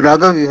 thank you.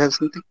 Raghav, you have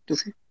something to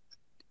say?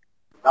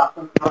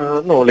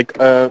 No, like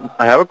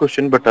I have a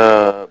question, but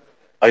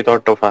I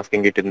thought of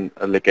asking it in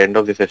like end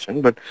of the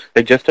session. But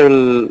like just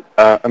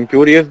I'm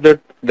curious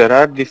that there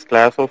are this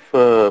class of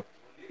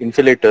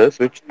insulators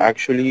which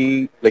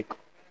actually like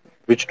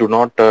which do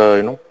not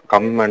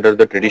come under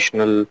the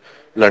traditional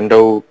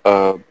Landau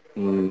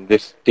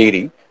this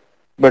theory.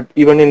 But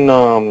even in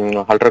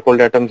ultra cold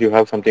atoms, you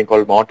have something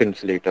called Mott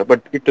insulator.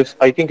 But it is,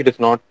 I think, it is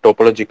not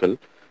topological.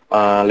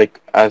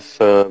 Like as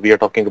we are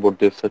talking about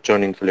this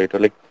Chern insulator,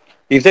 like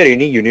is there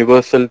any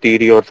universal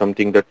theory or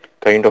something that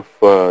kind of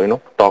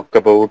talk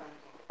about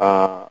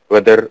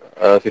whether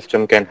a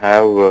system can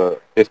have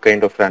this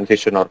kind of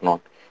transition or not?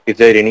 Is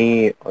there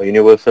any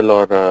universal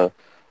or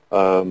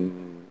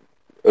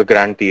a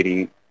grand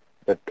theory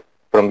that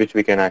from which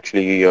we can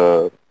actually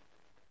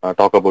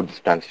talk about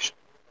this transition?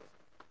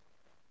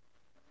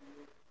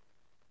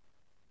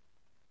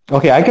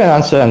 Okay, I can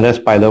answer unless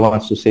Pilar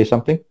wants to say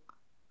something.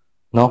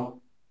 No?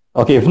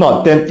 Okay, if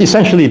not, then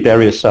essentially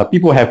there is,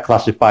 people have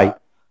classified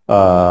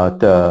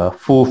the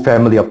full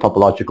family of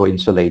topological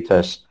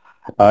insulators.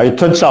 It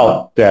turns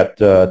out that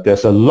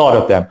there's a lot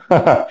of them.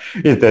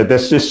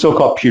 There's this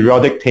so-called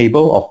periodic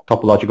table of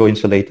topological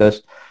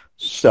insulators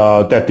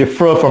that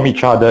differ from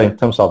each other in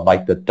terms of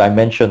like the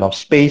dimension of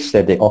space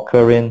that they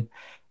occur in.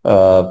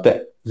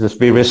 There's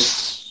various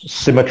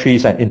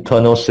symmetries and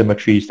internal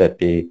symmetries that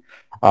they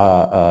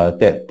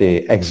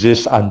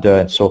exist under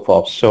and so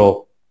forth.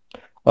 So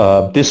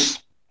this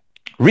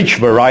rich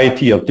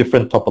variety of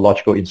different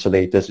topological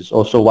insulators is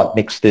also what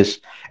makes this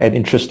an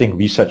interesting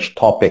research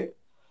topic.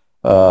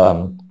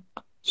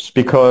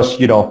 Because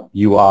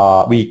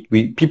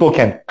people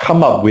can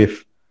come up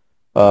with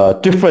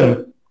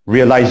different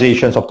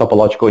realizations of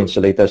topological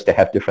insulators that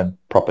have different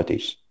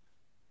properties.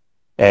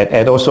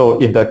 And also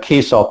in the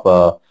case of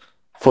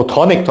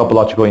photonic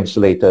topological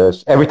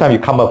insulators, every time you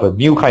come up with a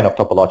new kind of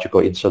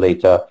topological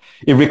insulator,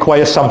 it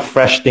requires some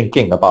fresh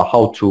thinking about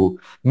how to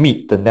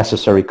meet the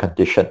necessary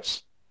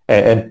conditions.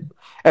 And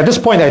at this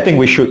point, I think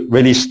we should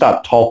really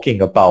start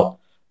talking about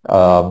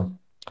the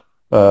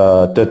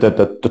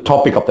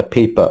topic of the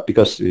paper,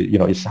 because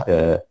this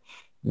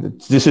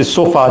is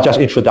so far just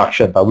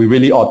introduction, but we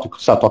really ought to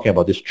start talking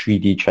about this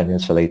 3D Chern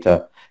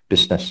insulator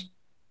business.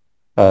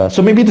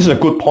 So maybe this is a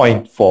good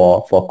point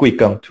for Gui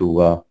Geng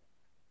to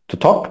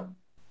talk.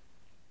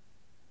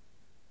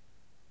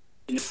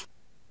 Yes.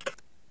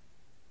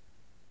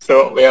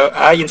 So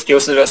I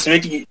introduce the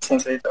 3D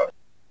insulator.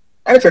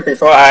 Actually,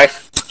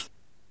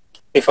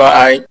 before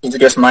I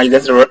introduce my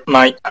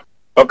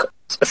work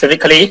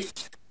specifically,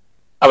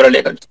 I would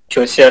like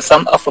to share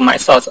some of my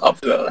thoughts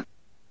of the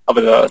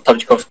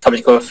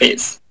topological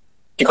phase,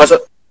 because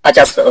I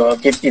just a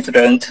PhD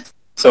student.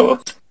 So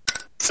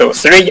 4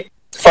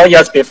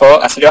 years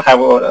before, I still have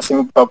a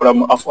same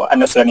problem of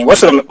understanding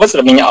what's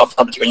the meaning of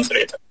topological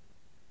insulator.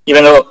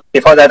 Even though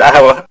before that I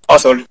have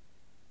also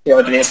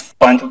heard this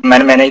point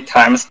many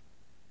times,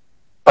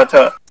 but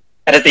at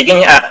the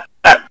beginning I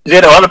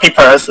read a lot of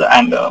papers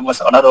and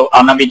watched a lot of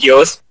online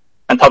videos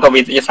and talk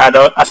with each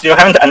other. I still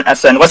haven't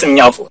understand what's the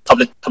meaning of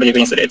topological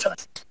insulator.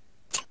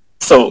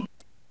 So,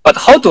 but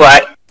how do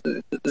I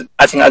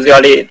think I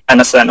really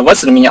understand what's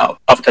the meaning of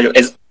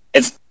topological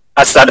is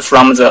I start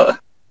from the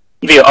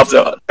view of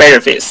the barrier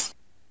phase.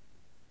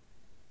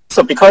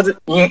 So because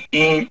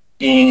in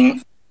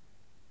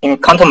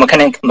quantum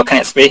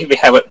mechanics we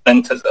have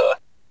learned the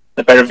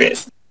barrier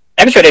phase.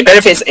 Actually,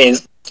 barrier phase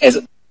is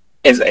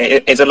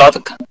a lot.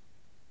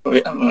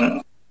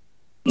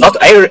 Not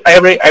every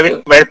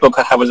book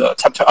have a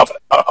chapter of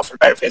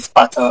barrier phase,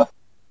 but I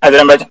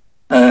remember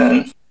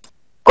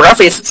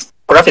graphics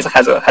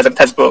has a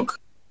textbook.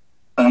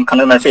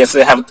 Quantum phase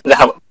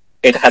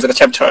it has a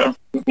chapter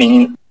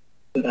meaning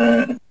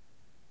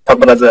talk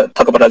about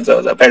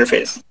the barrier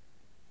phase,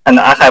 and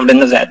I have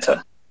learned that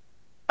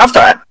after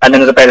I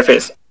learned the barrier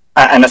phase,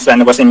 I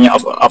understand what's the meaning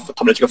of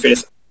topological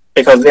phase,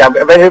 because they are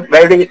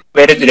very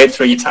related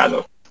to each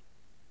other.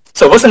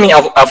 So what's the meaning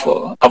of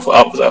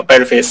the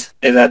barrier phase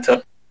is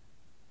that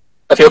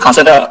if you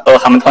consider a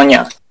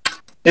Hamiltonian,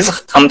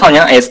 this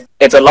Hamiltonian is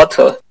a lot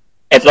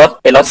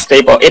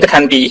stable. It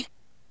can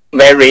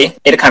vary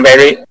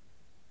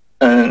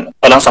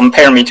along some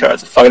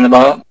parameters. For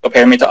example, a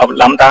parameter of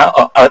lambda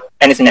or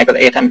anything like that.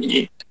 It can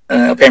be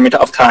a parameter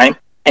of time,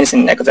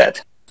 anything like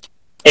that.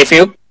 If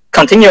you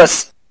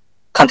continuous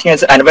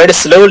and very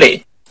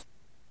slowly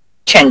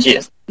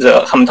changes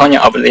the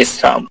Hamiltonian of this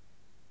term,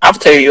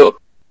 after you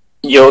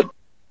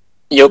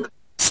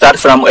start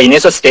from an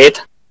initial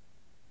state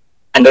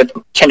and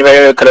change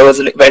very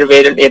closely, very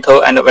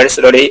little and very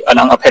slowly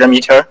along a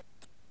parameter.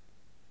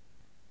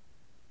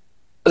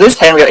 This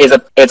parameter is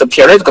a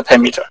periodic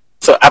parameter.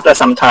 So after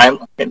some time,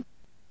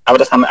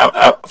 after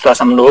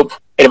some loop,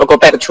 it will go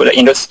back to the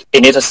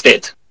initial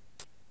state.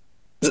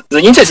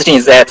 The interesting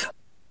is that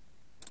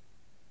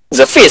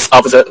the phase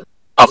of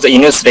the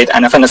initial state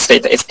and the final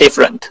state is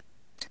different.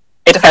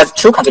 it has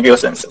two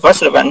contributions.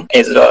 First one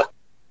is the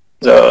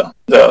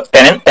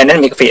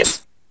dynamic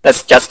phase.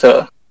 That's just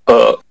a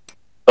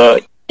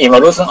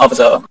evolution of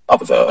the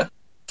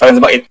for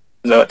example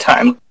the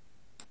time.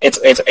 It's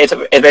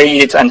very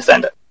easy to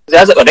understand.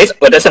 There's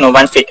additional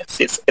one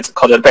phase. It's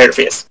called the barrier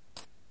phase.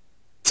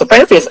 So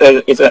barrier phase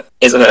is a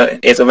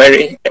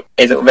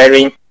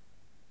very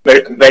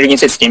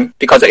interesting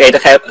because it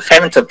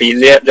haven't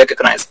been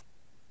recognized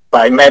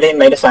by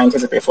many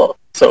scientists before.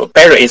 So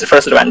barrier is the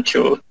first one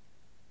to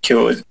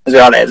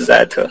realize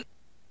that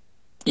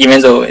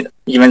even though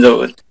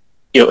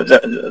you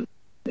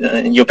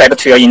back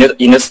to your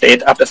inner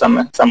state after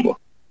some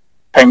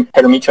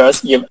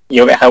parameters,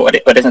 you will have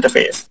additional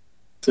phase.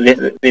 So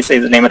this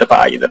is named by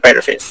the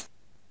barrier phase.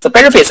 The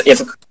barrier phase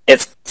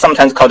is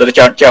sometimes called the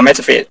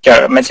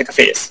geometric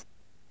phase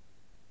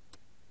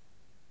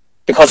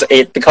because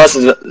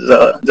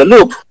the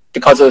loop,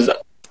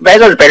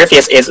 whether the barrier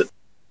phase is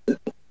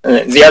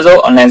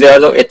 0 or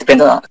non-zero, it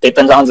depends on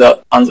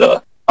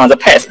the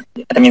path.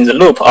 That means the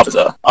loop of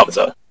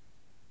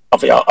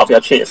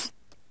your trees.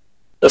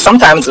 So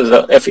sometimes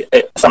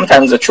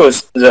sometimes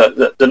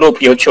the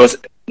loop you choose,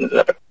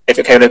 if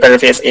you calculate barrier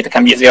phase, it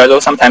can be 0.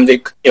 Sometimes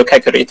you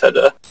calculate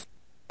the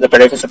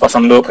barrier phase for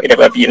some loop, it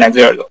will be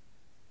non-zero.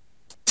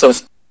 So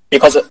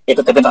because it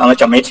depends on the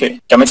geometry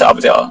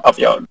of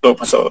your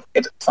loop, so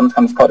it's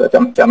sometimes called a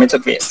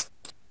geometric phase.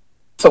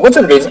 So what's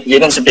the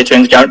relationship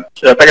between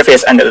the barrier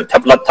phase and the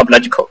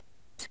topological?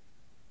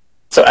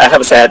 So I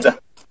have said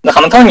the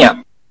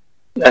Hamiltonian,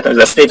 that is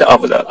the state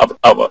of the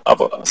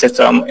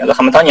system. The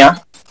Hamiltonian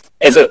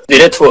is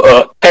related to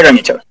a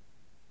parameter,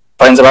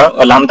 for example,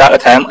 a lambda, a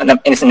time, and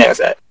anything like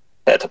that.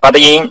 But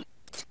in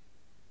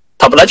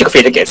topological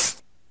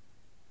physics,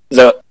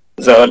 the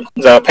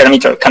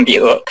parameter can be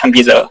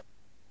the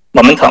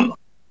momentum,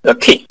 the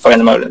k, for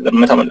example, the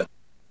momentum,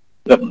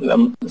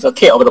 the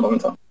k of the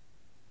momentum.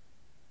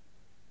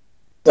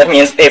 That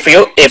means if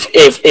the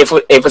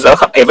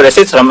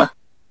system,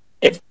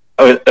 if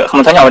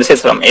Hamiltonian of the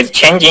system is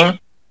changing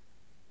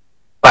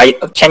by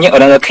changing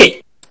another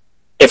k,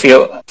 if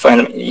you, for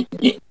example,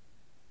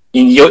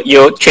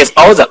 you trace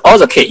all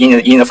the k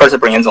in the first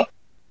Brownian zone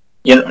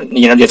in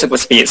the retractable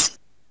space,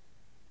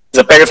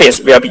 the barrier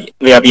phase will be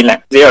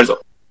 0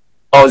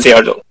 or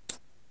 0.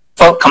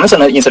 For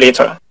conventional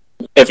insulator,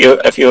 if you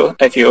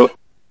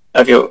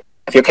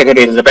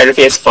calculate the barrier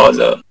phase for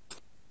the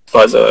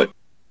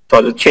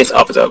trace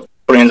of the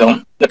Brownian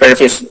zone, the barrier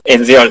phase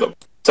is 0.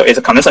 So it's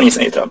a conventional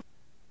insulator.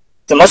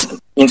 The most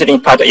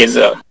interesting part is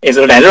the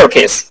non-zero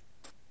case.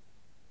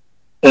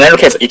 The non-zero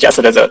case is just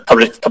the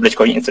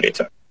topological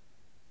insulator.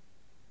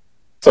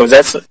 So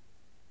that's how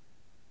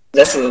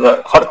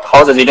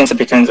the relationship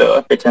between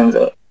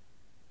the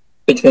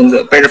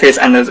barrier phase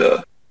and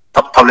the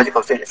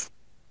topological phase.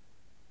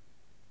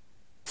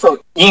 So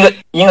in a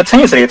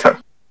Chern insulator,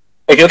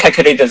 if you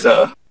calculate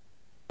the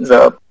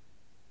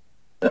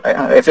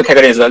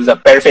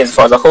barrier phase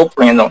for the whole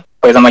Brownian zone,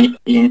 for example,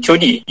 in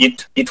 2D, in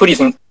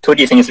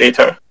 2D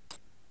insulator,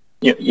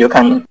 you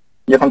can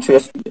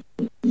trace,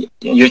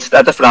 you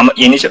start from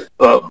initial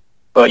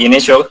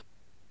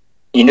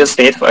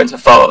state for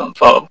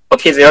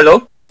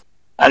T0,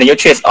 and you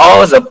trace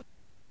all the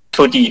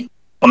 2D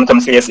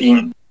momentum space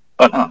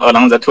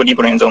along the 2D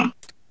Brownian zone,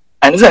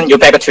 and then you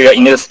back to your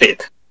initial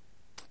state.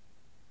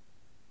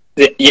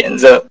 The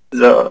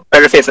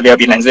barrier phase will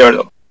be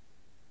non-zero.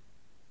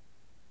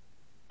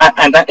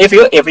 And then if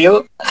you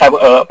have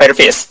a barrier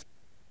phase,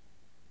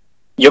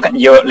 you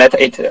let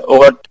it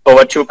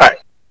over 2 pi.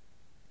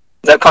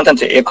 That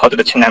constant is called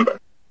the Chern number.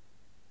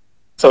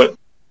 So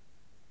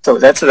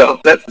that's the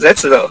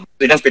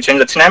difference between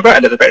the Chern number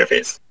and the barrier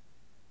phase.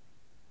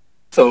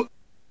 So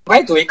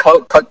why do we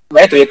call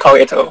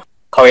it a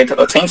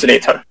Chern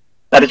insulator?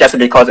 Not just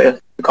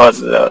because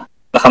the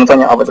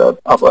Hamiltonian of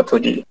a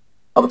 2D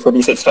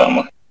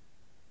system.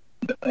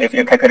 If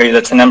you calculate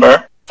the Chern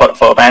number for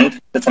a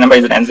band, the Chern number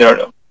is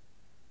non-zero.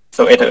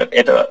 So it's a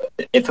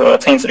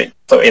Chern insulator.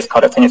 So it's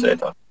called a Chern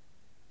insulator.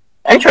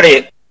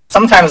 Actually,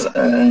 sometimes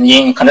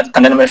in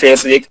containment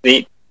phase,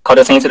 they call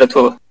the Chern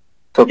insulator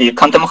to be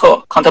quantum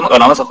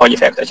allowance Hall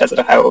effect, just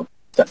like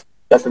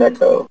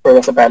the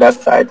previous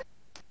ballast side.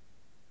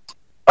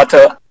 But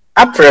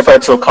I prefer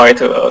to call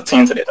it a Chern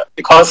insulator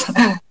because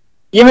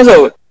even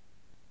though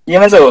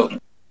most of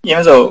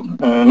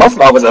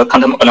the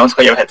quantum allowance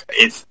Hall effect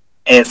is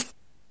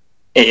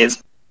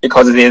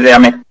because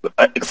their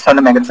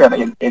external magnetic field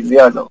is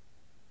 0,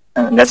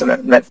 and that's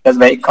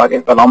why it called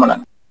it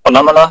phenomenon.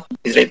 Phenomenon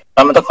is the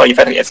fundamental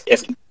effect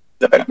is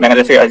the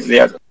magnetic field is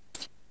 0.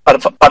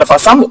 But for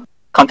some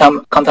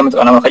quantum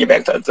anomaly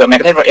effect, the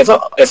magnetic field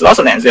is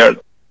also non-zero.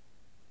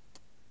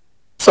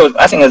 So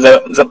I think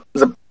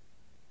the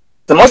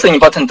most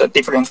important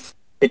difference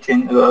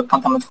between the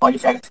quantum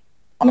effect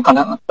and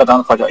quantum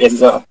anomaly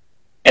is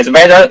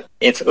whether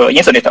it's an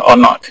insulator or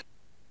not.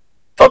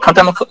 For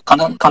quantum effect,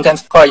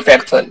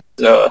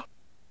 the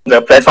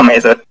platform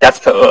is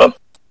just an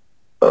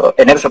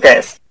initial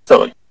gas,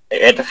 so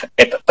it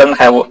doesn't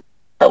have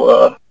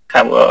a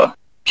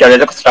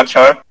periodic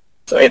structure.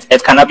 So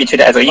it cannot be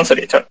treated as an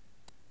insulator.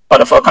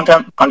 But for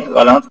quantum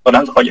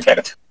around Hall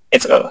effect,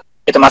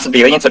 it must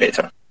be an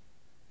insulator.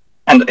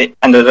 And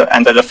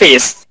the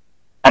phase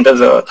and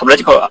the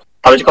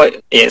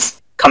topological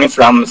is coming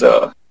from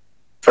the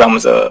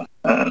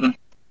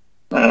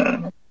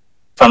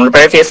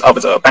very face of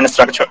the band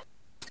structure.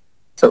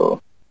 So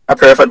I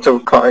prefer to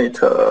call it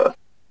a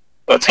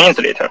Chern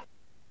insulator.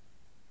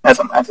 That's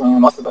I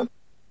think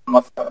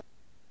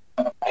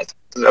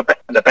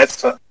the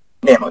best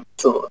name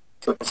to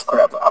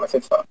describe our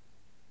system.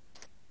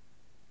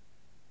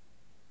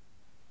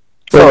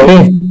 So,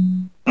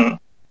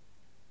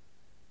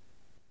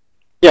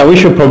 yeah, we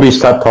should probably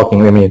start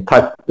talking. I mean,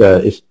 time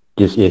is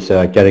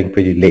getting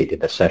pretty late in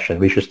the session.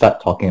 We should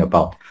start talking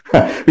about.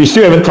 We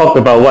still haven't talked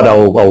about what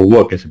our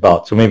work is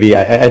about. So maybe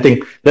I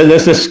think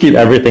let's just skip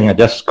everything and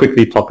just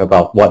quickly talk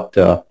about what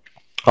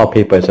our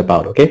paper is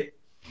about. Okay?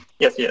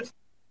 Yes.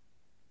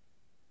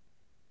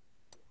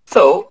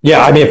 So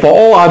yeah, I mean, for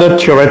all other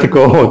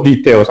theoretical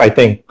details, I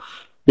think,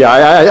 yeah,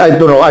 I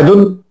don't know. I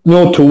don't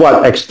know to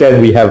what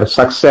extent we have a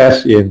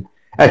success in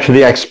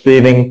actually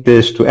explaining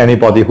this to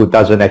anybody who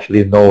doesn't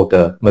actually know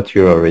the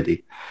material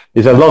already.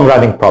 It's a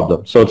long-running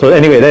problem. So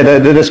anyway,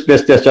 let's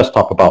just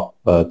talk about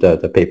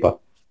the paper.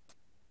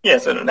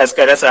 Yes, let's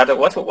get started.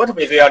 What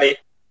we really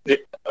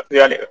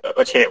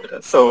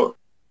achieved. So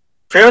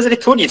previously,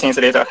 2D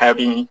insulator have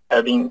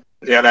been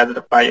realized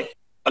by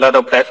a lot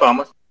of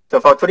platforms. So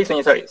for 2D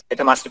insulator,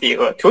 it must be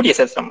a 2D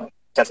system,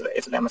 just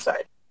its name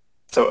side.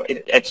 So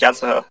it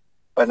just for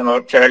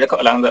example, theoretical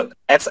along the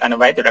x and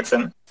y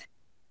direction.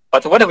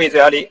 But what we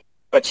really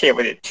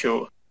achieved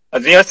to a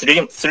real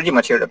 3D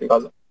material,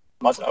 because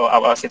most of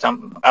our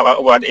system,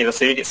 our world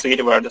is a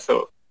 3D world.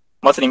 So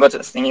most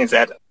important thing is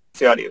that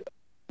really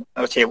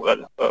achieve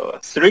a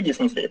 3D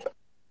insulator.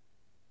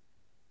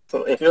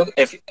 So if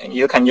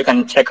you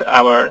can check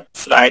our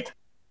slide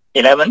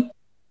 11.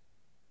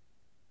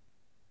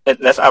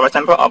 That's our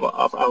sample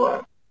of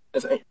our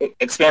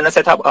experience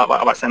setup of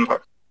our sample.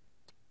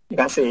 You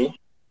can see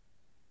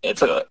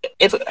it's a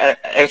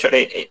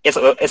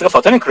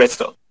photonic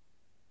crystal.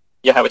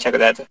 You have to check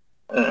that.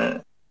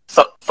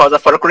 So for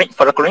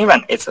the green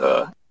one, it's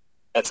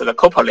the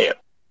copper layer,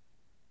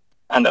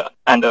 and there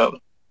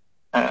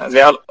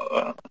are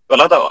a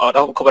lot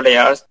of copper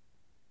layers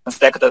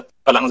stacked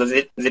along the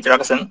z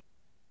direction,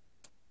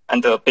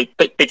 and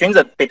between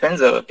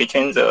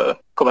the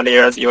copper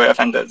layers you will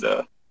find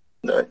the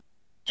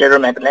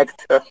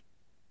ferromagnetic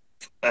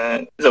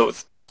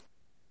those.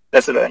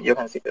 That's you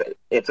can see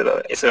it's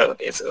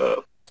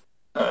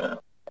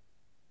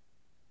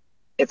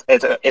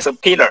a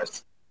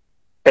pillars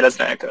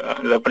like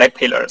the black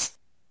pillars.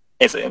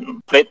 It's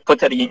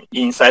put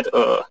inside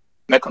a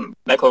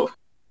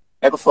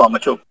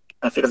microform to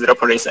fix the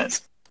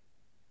operations.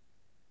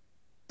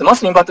 The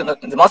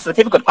most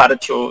difficult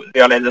part to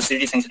realize the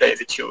 3D sensor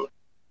is to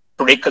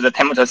break the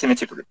temperature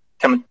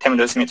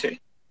symmetry.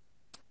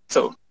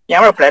 So in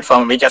our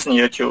platform, we just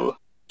need to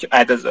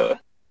add the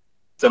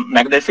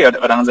magnetic field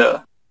along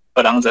the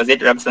z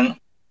direction,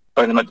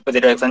 or the z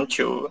direction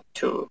to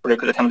break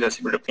the temperature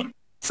symmetry.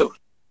 So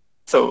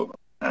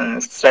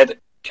slide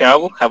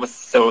 12 have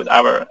showed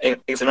our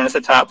experiment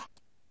setup.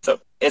 So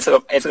it's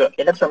a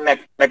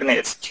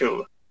electromagnet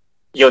to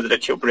use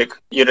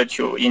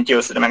to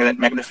induce the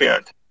magnetic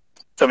field.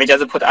 So we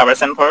just put our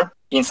sample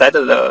inside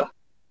the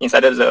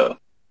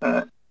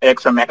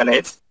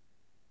electromagnet,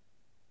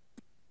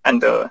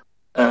 and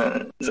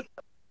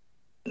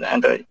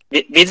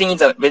within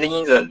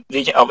the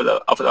region of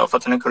the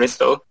photonic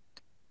crystal,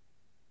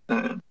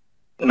 the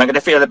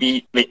magnetic field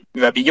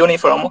will be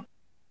uniform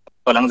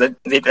along the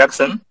z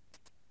direction,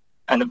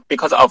 and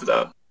because of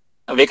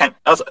we can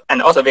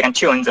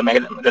tune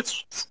the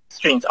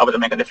strings of the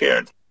magnetic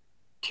field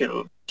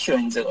to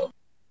tune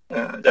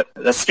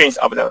the strings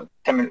of the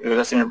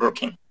temperature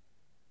breaking.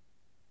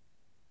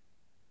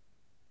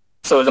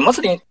 So the most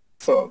thing,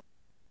 so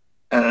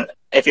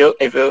if you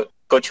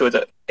go to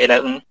the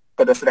 11,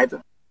 go to slide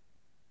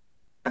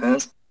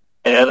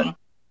 11,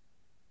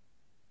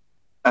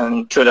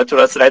 and to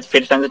the slide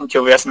field transition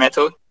to VS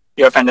metal,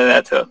 you'll find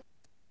that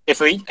if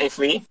we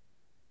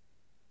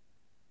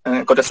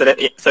go to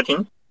slide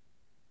 13,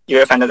 you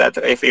will find that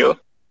if you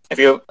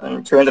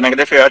tune the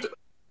magnetic field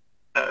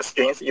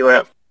strings, you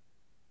will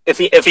if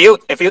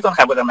you don't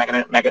have the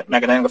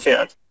magnetic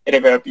field,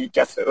 it will be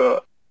just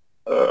a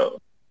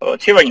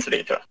trivial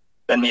insulator.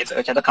 That means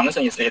just a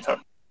constant insulator.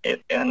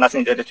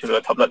 Nothing related to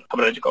the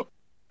topological.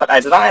 But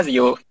as long as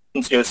you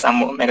introduce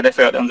some magnetic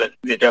field on the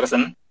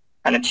direction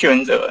and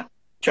tune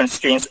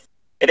strings,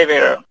 it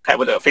will have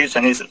the phase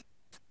transition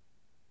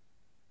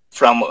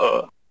from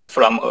a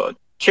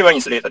trivial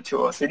insulator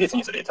to a 3D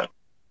insulator.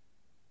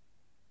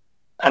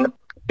 And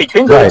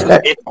between those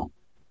two,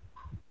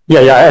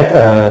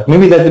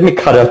 maybe let me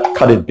cut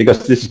it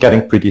because this is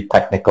getting pretty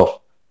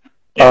technical.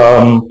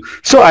 Yeah.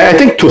 So I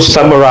think to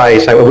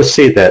summarize, I would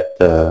say that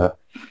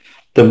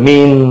the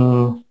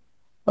main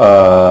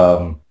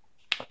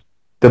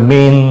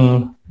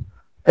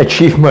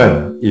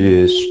achievement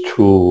is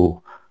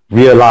to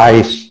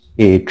realize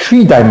a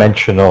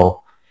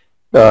three-dimensional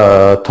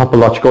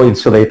topological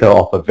insulator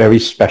of a very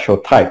special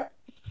type,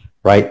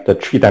 right? The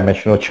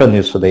three-dimensional Chern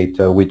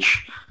insulator,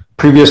 which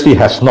previously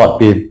has not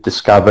been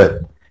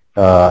discovered,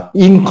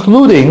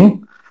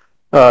 including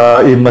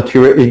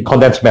in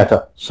condensed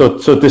matter. So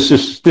this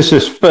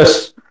is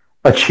first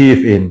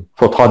achieved in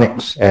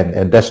photonics,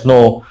 and there's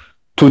no,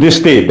 to this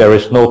day, there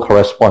is no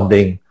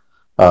corresponding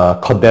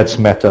condensed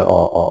matter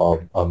or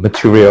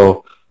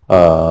material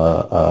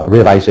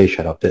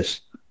realization of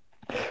this.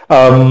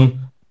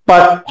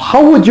 But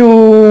how would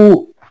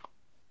you,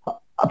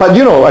 but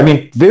I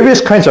mean, various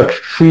kinds of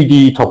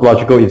 3D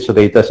topological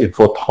insulators in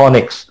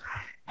photonics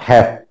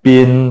have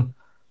been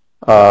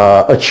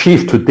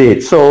achieved to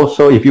date.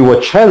 So if you were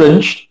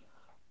challenged,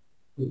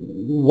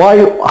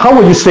 how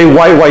would you say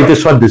why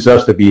this one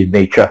deserves to be in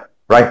nature,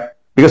 right?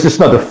 Because it's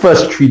not the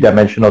first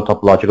three-dimensional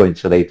topological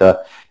insulator.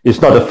 It's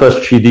not the first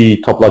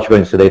 3D topological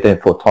insulator in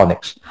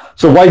photonics.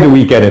 So why do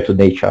we get into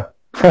nature?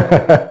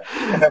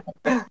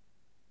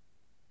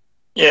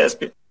 Yes,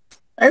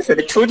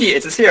 actually 2D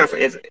itself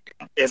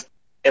is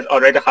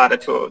already hard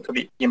to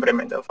be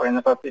implemented. For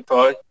example,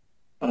 people,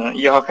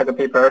 you have had a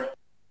paper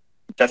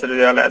just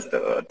realized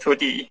the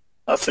 2D,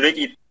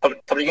 3D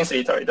topological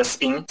insulator is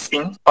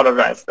spin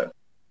polarized.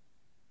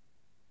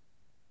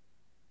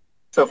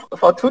 So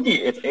for 2D,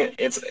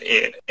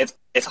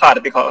 it's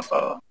hard because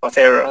for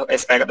several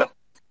aspects.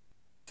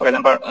 For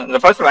example, the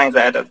first one is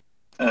that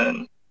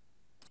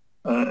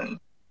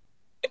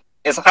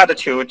it's hard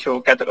to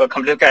get a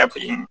complete gap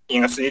in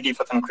a 3D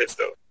photon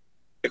crystal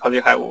because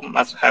you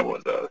must have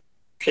the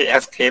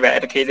kx, ky,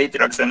 and kz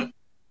direction.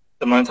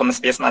 The momentum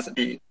space must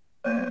be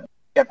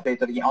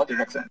calculated in all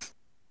directions.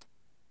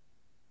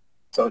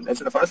 So that's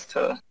the first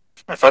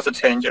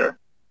challenge.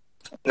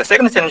 The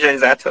second challenge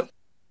is that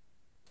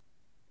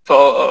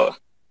for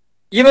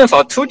even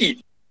for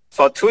 2D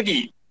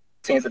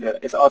things,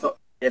 it's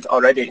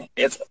already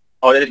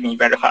been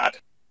very hard.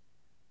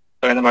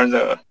 For example,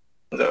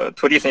 the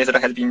 2D things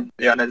that has been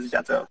realized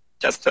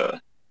just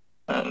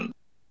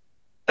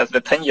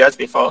 10 years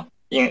before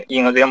in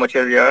real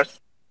materials,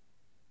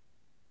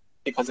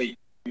 because we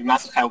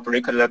must have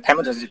break the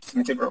temperature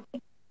zero.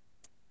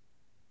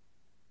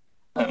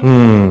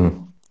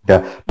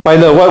 Yeah.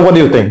 Minor, what do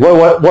you think?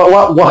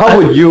 How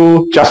would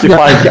you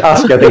justify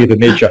us getting into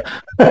nature?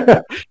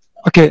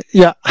 Okay,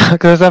 yeah,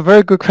 because that's a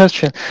very good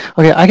question.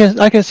 Okay,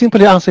 I can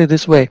simply answer it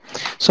this way.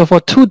 So for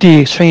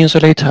 2D Chern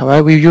insulator,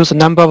 right, we use a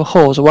number of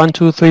holes, 1,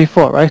 2, 3,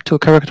 4, right, to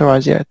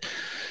characterize it.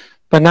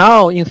 But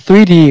now in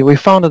 3D, we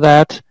found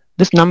that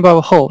this number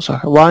of holes,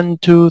 1,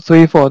 2,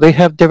 3, 4, they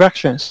have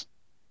directions.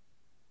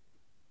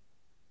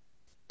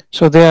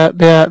 So they are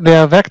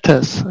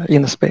vectors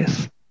in the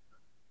space.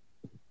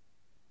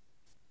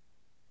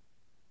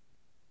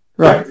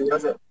 Right.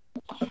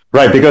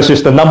 Right, because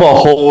it's the number of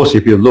holes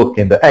if you look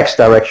in the x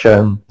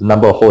direction, the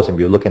number of holes if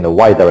you look in the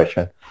y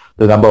direction,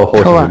 the number of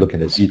holes if you look in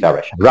the z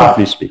direction,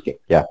 roughly speaking.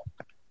 Yeah.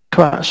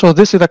 Correct. So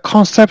this is a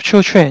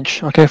conceptual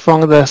change, okay,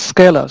 from the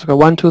scalars, okay,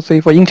 1, 2, 3,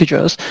 4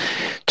 integers,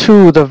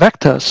 to the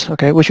vectors,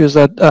 okay, which is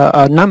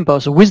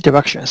numbers with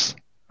directions,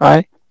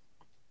 right?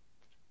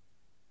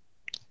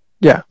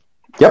 Yeah.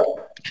 Yep.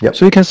 Yep.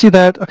 So you can see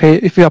that, okay,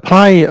 if you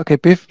apply, okay,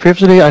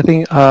 previously I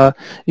think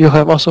you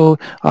have also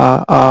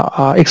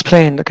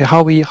explained, okay,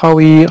 how we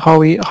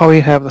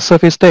have the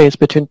surface states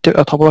between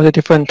topologically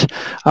different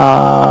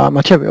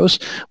materials,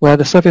 where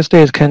the surface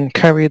states can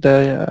carry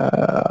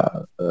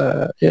the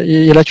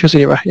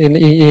electricity, right, in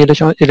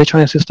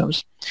electronic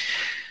systems.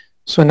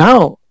 So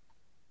now,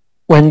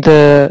 when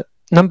the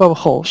number of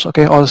holes,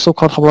 okay, or the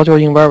so-called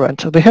topological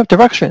invariant, they have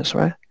directions,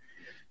 right?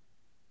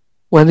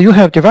 When you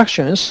have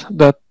directions,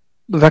 the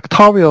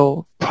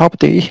vectorial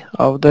property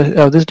of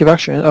this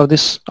direction of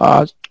this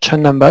Chern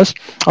numbers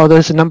or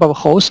this number of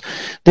holes,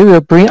 they will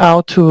bring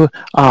out to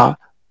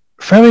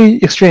very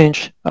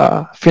strange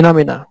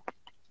phenomena.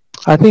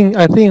 I think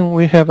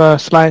we have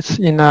slides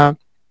in the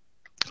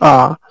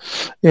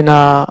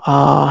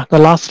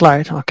last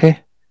slide. Okay,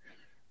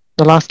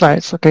 the last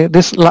slides. Okay,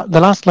 the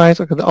last slides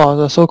are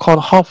the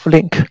so-called half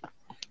link,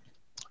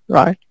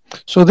 right?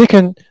 So they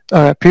can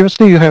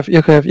previously you have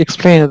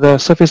explained the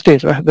surface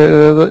states, right?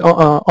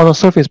 On the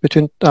surface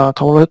between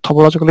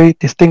topologically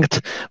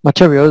distinct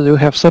materials, you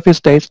have surface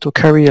states to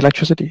carry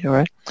electricity,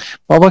 right?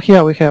 Over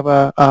here we have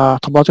a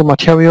topological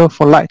material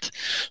for light.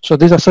 So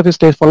these are surface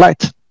states for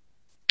light,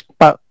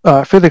 but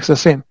physics is the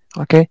same.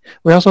 Okay,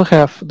 we also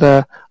have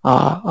the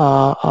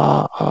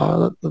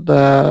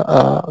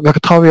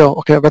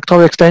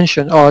vectorial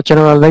extension or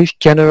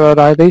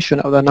generalization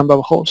of the number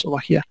of holes over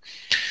here.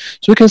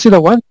 So you can see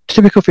that one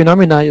typical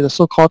phenomena is the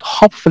so-called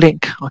Hopf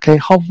link. Okay,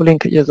 Hopf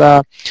link is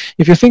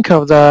if you think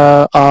of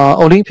the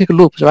Olympic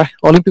loops, right?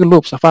 Olympic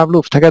loops are 5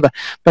 loops together.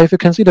 But if you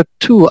can see the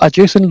 2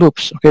 adjacent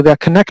loops, okay, they are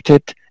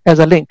connected as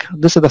a link.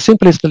 This is the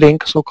simplest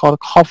link, so-called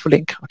Hopf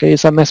link. Okay,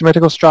 it's a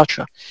mathematical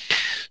structure.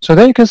 So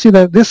then you can see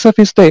that these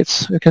surface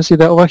states, you can see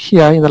that over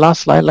here in the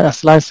last slide, like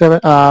slide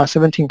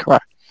 17,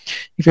 correct?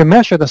 If you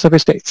measure the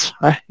surface states,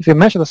 right? If you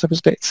measure the surface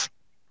states,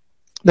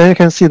 then you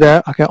can see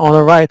that, okay, on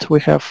the right, we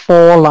have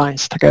 4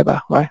 lines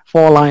together, right?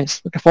 4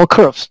 lines, okay, 4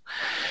 curves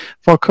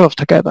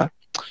together.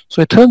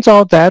 So it turns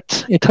out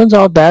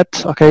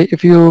that, okay,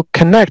 if you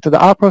connect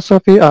the upper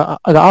surface, the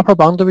upper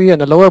boundary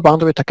and the lower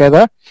boundary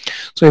together,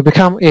 so it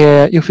become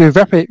if you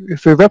wrap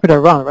it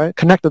around, right,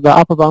 connect the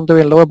upper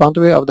boundary and lower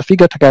boundary of the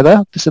figure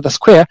together, this is the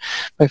square.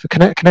 But if you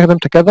connect them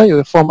together, you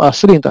will form a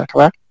cylinder,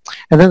 correct?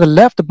 And then the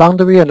left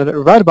boundary and the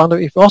right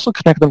boundary, if you also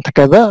connect them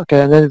together,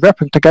 okay, and then wrap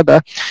them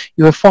together,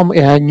 you will form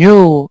a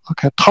new,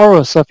 okay,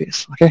 torus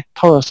surface, okay,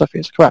 torus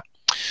surface, correct?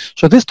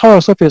 So this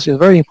torus surface is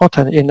very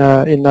important in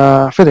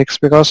physics,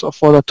 because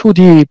for the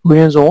 2D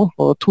Boolean zone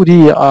or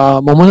 2D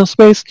momentum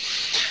space,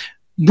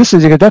 this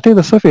is exactly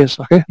the surface,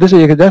 okay? This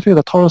is exactly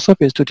the torus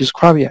surface to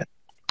describe it.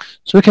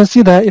 So you can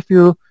see that if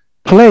you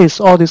place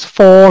all these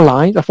 4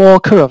 lines, 4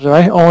 curves,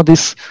 right, on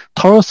this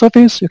torus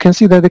surface, you can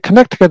see that they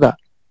connect together.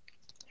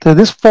 So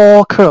these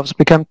 4 curves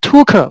become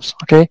 2 curves,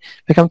 okay?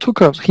 Become 2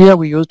 curves. Here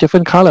we use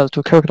different colors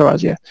to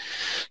characterize it.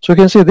 So you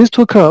can see these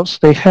 2 curves,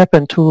 they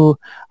happen to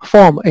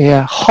form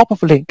a hop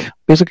of link,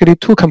 basically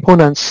 2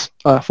 components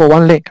for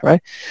 1 link,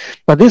 right?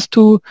 But these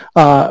 2,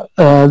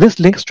 this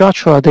link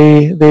structure,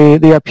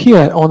 they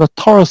appear on the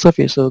torus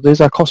surface. So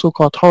these are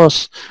so-called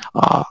torus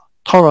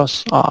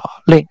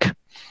link.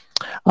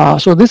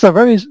 So these are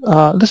very,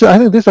 I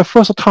think this is the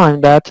first time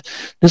that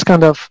this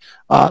kind of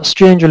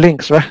strange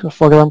links, right?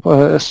 For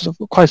example, it's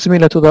quite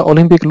similar to the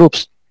Olympic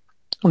loops.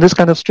 This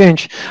kind of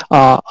strange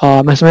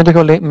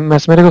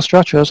mathematical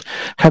structures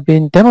have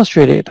been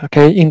demonstrated,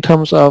 okay, in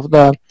terms of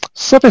the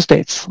surface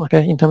states,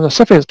 okay, in terms of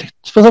surface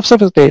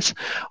states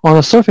on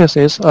the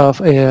surfaces of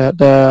the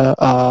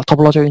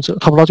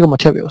topological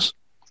materials.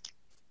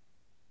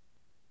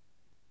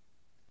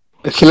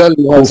 Hilal,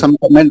 you have some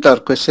comment or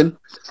question?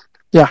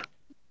 Yeah.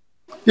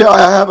 Yeah,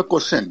 I have a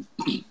question.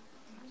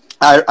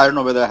 I don't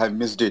know whether I have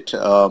missed it.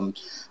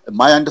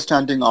 My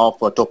understanding of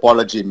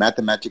topology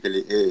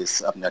mathematically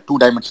is a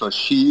 2-dimensional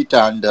sheet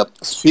and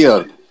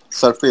sphere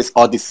surface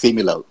are the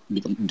similar.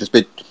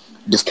 Despite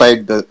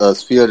the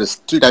sphere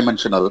is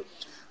 3-dimensional,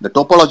 the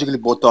topologically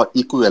both are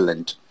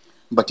equivalent.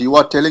 But you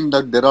are telling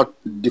that there are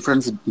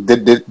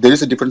there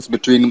is a difference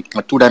between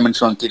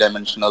 2-dimensional and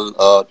 3-dimensional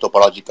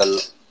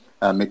topological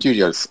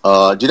materials.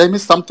 Did I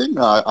miss something?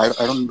 I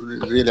don't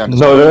really understand.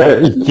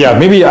 No, yeah,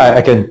 maybe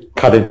I can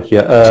cut it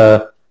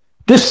here.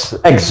 This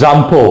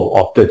example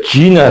of the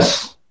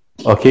genus,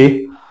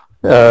 okay,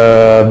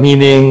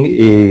 meaning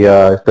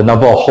the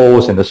number of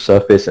holes in the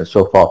surface and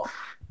so forth.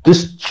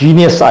 This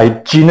genus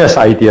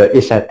idea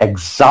is an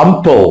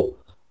example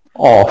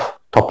of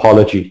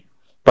topology,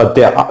 but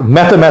there are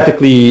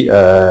mathematically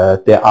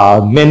there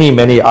are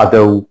many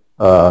other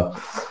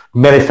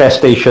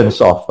manifestations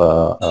of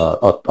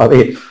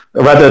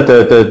rather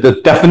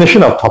the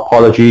definition of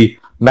topology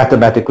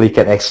mathematically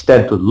can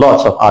extend to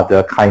lots of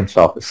other kinds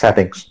of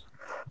settings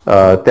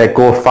that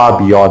go far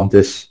beyond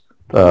this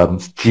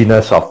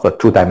genus of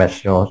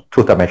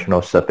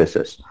two-dimensional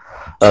surfaces.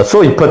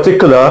 So in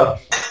particular,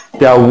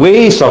 there are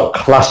ways of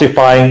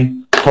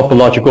classifying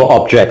topological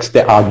objects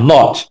that are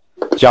not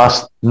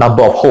just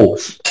number of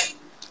holes.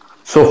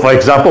 So for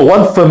example,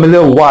 one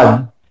familiar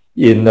one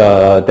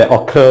that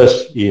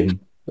occurs in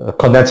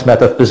condensed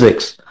matter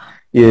physics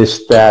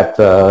is that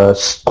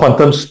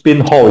quantum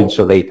spin Hall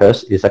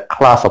insulators is a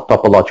class of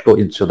topological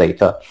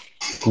insulator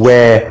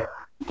where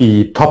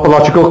the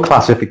topological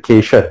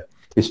classification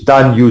is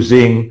done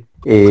using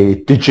a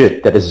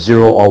digit that is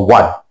 0 or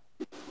 1.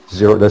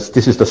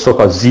 This is the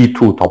so-called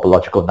Z2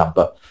 topological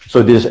number.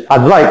 So this,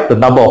 unlike the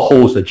number of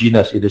holes, the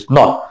genus, it is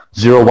not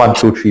 0, 1,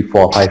 2, 3,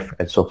 4, 5,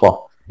 and so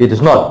forth. It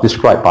is not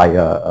described by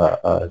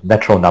a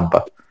natural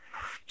number.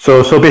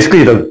 So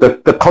basically,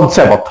 the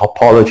concept of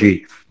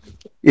topology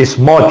is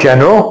more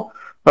general,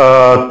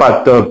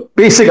 but the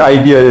basic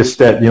idea is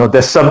that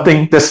there's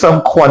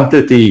some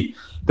quantity,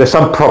 there's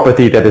some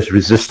property that is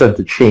resistant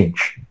to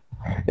change,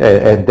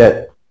 and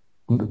that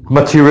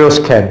materials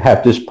can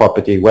have this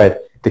property where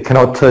they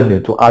cannot turn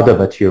into other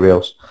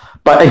materials.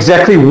 But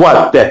exactly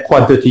what that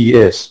quantity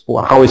is,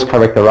 or how it's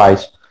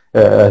characterized,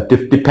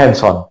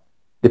 depends on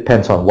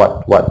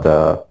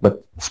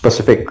what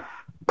specific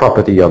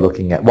property you're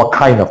looking at, what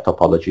kind of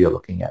topology you're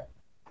looking at.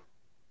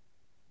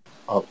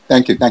 Oh,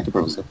 thank you,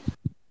 Professor.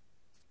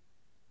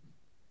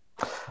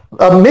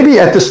 Maybe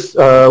at this,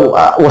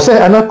 was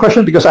there another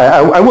question? Because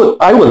I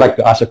would like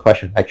to ask a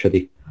question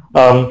actually,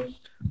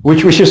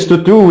 which is to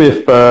do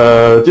with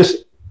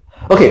just.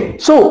 Okay,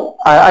 so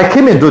I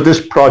came into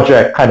this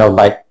project kind of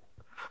like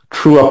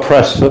through a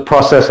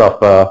process of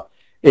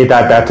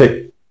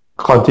adiabatic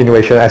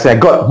continuation as I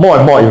got more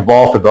and more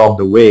involved along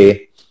the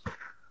way.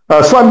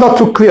 So I'm not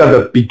too clear on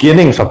the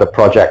beginnings of the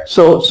project.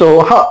 So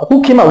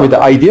who came up with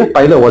the idea?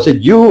 Tyler, was it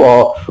you,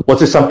 or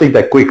was it something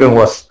that Quicken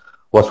was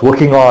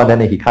working on,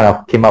 and then he kind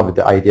of came up with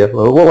the idea?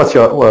 What was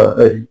your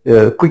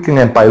Quicken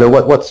and Tyler?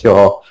 What's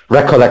your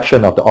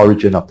recollection of the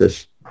origin of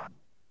this?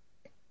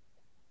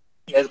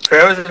 Yes,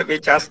 previously we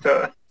just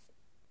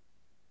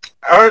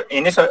our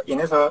initial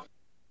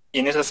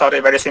thought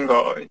is very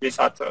simple. We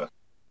thought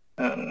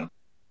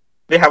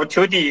we have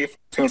 2D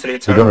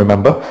insulator. You don't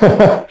remember?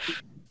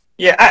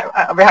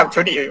 Yeah, we have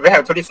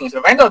 2D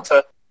insulator. Why not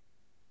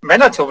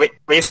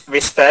we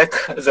stack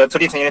the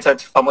 2D insulator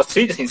from a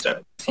 3D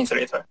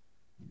insulator?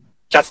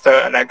 Just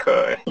like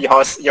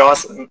yours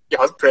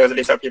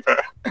previously paper.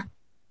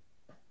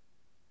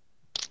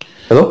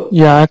 Hello?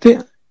 Yeah, I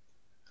think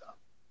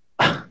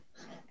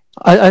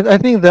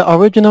the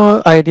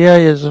original idea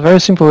is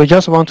very simple. We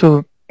just want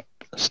to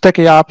stack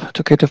it up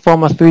to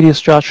form a 3D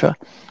structure.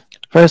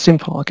 Very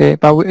simple, okay.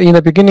 But in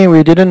the beginning,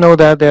 we didn't know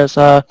that there's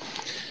a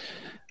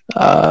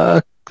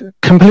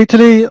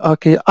completely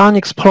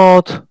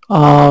unexplored.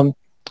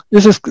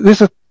 This is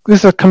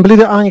a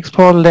completely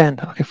unexplored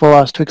land, okay, for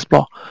us to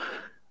explore,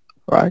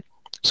 right?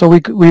 So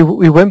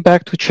we went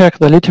back to check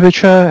the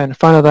literature and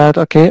found out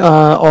that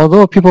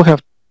although people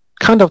have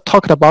kind of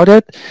talked about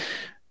it,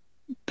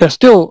 there's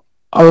still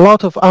a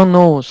lot of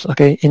unknowns,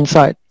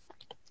 inside.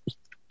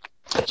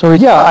 So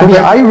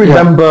I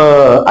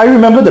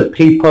remember the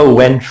paper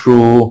went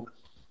through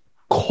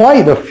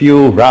quite a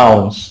few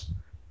rounds.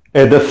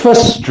 The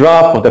first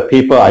draft of the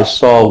paper I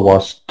saw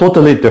was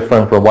totally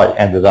different from what it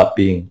ended up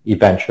being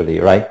eventually,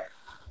 right?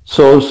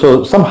 So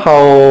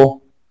somehow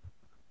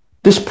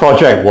this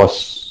project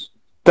was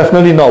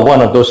definitely not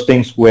one of those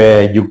things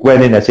where you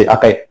went in and say,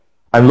 okay,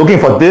 I'm looking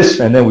for this,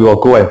 and then we will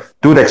go and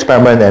do the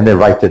experiment and then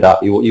write it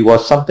up. It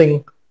was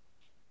something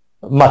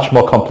much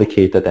more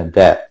complicated than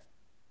that.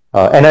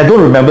 And I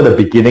don't remember the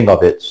beginning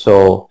of it.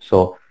 So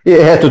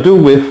it had to do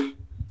with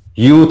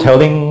you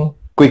telling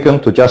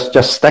Guigang to just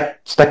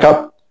stack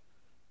up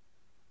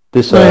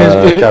this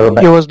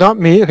it was not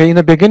me. Okay, in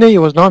the beginning, it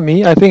was not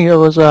me. I think it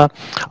was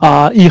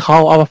Yi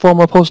Hao, our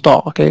former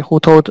postdoc, who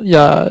told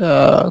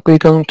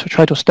Guigang to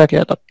try to stack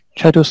it up.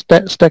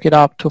 Stack it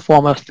up to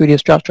form a 3D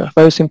structure.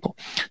 Very simple.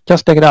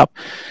 Just stack it up.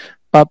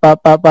 But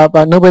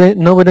nobody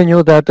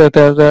knew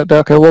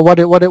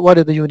that what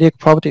is the unique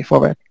property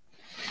for it.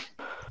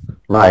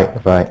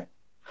 Right. But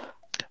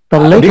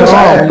later because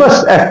on,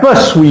 at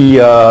first we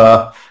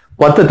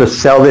wanted to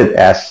sell it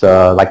as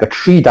like a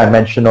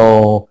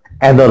 3-dimensional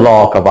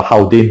analog of a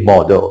Haldane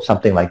model,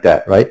 something like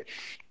that, right?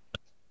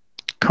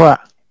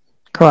 Correct.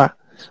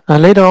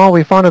 And later on,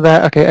 we found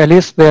that at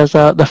least there's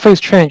the phase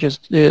change is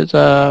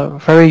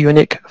very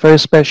unique, very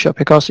special,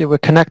 because it will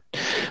connect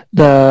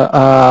the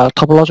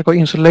topological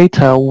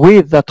insulator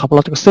with the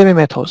topological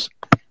semi-metals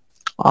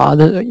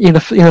in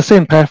the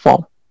same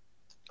platform.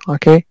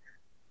 Okay.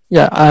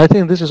 Yeah, I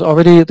think this is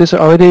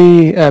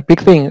already a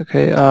big thing.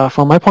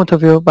 From my point of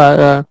view,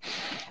 but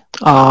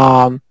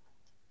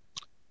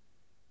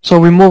so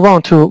we move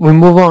on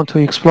to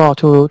explore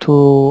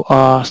to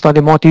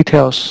study more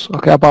details.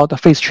 About the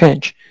phase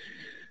change.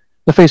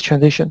 The phase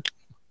transition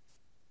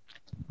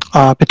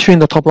between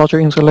the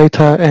topological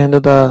insulator and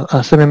the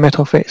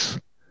semi-metal phase.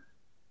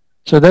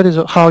 So that is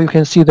how you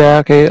can see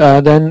there.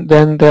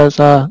 Then there's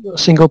a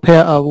single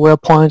pair of wear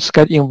points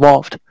get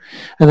involved,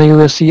 and then you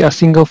will see a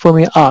single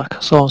Fermi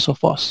arc, so on and so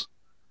forth.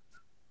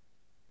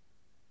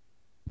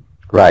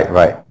 Right.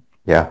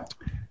 Yeah.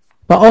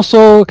 But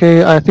also,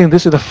 I think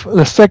this is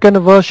the second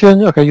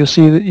version. You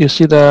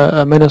see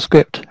the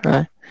manuscript,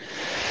 right?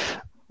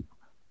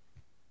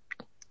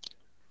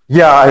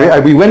 Yeah,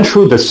 we went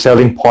through the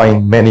selling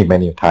point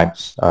many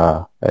times.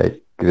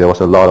 There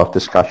was a lot of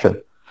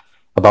discussion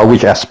about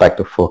which aspect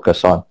to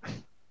focus on.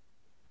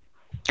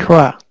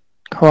 Correct.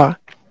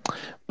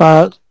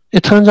 But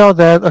it turns out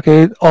that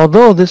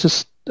although this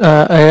is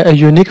a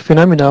unique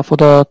phenomena for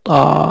the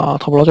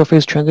topological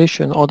phase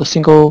transition or the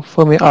single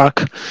Fermi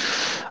arc,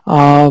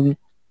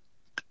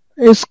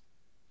 it's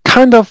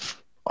kind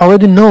of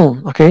already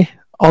known.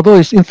 Although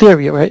it's in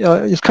theory, right?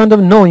 It's kind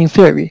of known in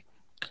theory.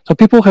 So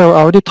people have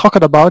already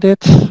talked about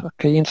it,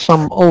 in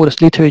some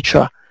old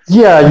literature.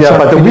 Yeah,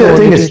 but the weird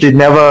thing is they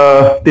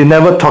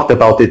never talked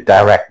about it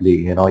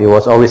directly. It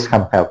was always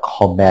kind of a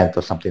comment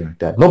or something like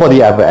that.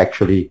 Nobody ever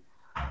actually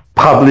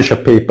published a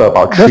paper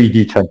about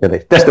 3D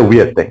translation. That's the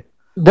weird thing.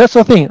 That's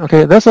the thing.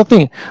 That's the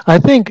thing. I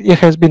think it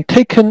has been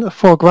taken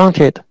for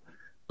granted.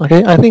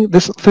 I think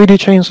this 3D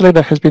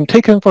translator has been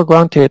taken for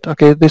granted.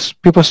 This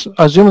people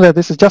assume that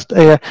this is just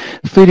a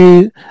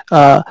 3D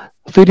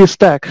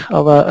stack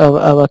of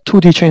a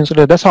 2D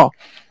translator. That's all.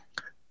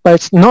 But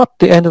it's not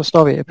the end of the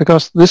story,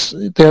 because this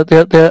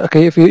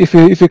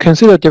if you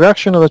consider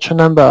direction of the Chern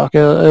number,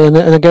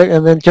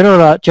 and then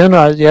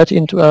generalize it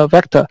into a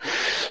vector,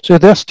 so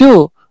there's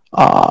still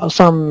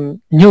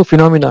some new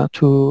phenomena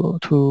to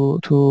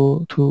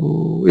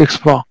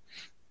explore.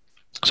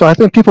 So I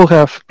think people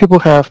have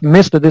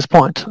missed this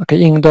point,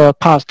 in the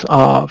past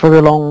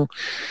very long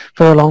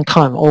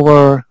time,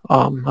 over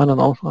I don't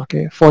know,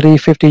 40,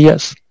 50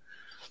 years.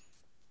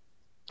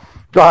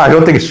 I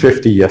don't think it's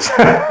 50 years.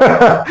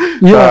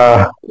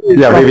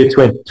 Maybe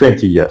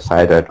 20 years.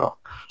 I don't know.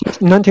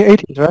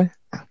 1980s, right?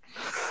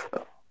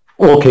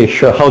 Okay,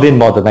 sure. Haldane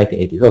model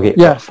 1980s. Okay,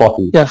 yeah.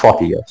 40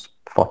 years.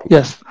 40.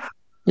 Yes.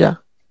 Yeah.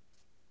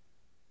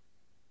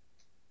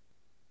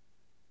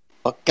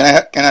 Can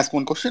I ask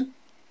one question?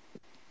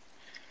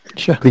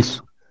 Sure.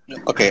 Please.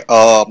 Okay.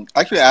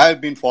 Actually, I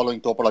have been following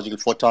topological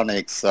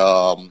photonics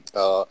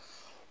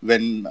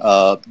when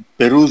Albert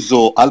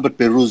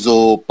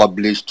Peruzzo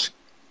published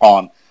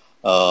on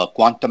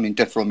quantum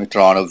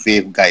interferometer on a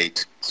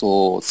waveguide.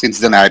 So since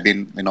then, I've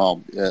been, a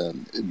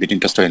bit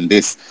interested in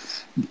this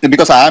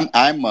because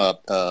I'm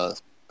a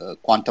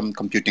quantum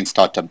computing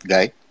startup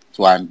guy.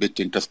 So I'm a bit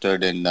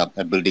interested in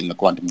building a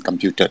quantum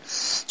computer.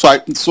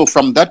 So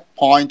from that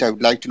point, I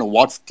would like to know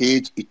what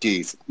stage it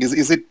is.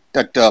 Is it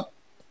at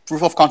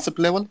proof of concept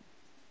level?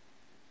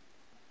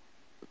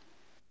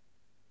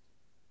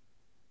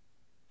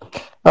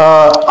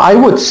 I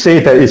would say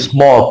that it's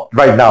more,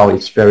 right now,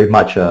 it's very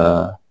much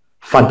a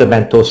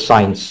fundamental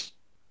science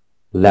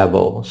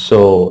level.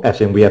 So as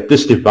in we have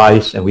this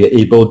device and we are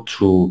able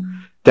to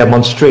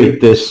demonstrate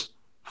this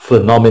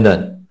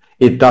phenomenon.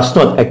 It does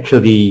not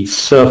actually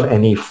serve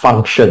any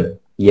function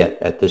yet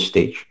at this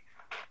stage.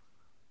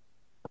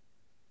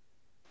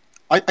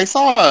 I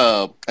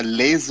saw a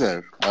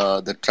laser,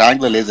 the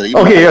triangular laser.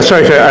 Okay, yeah,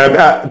 sorry.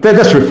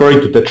 That's referring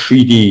to the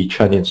 3D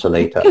Chern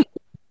insulator.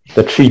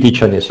 The 3D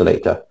Chern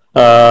insulator.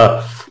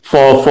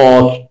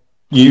 For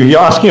you're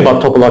asking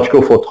about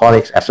topological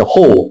photonics as a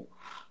whole.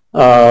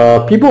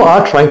 People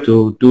are trying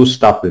to do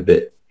stuff with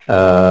it.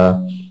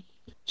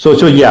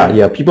 So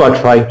yeah, people are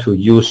trying to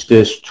use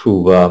this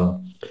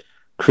to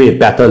create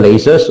better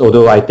lasers.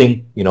 Although I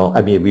think,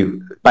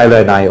 Tyler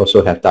and I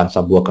also have done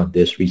some work on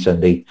this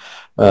recently,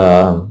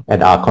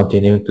 and are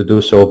continuing to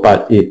do so.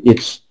 But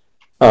it's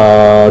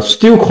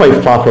still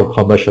quite far from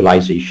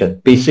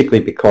commercialization, basically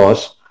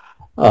because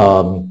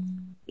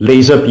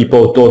laser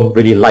people don't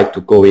really like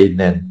to go in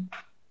and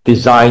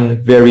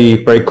design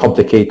very, very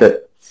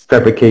complicated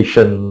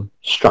fabrication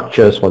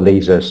structures for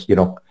lasers,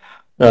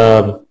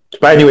 But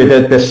anyway,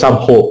 there's some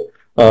hope.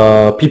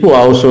 People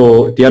are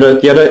also, the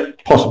other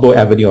possible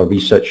avenue of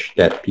research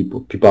that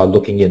people are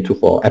looking into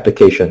for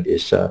application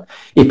is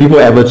if people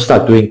ever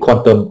start doing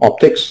quantum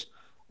optics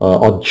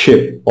on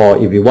chip, or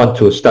if you want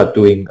to start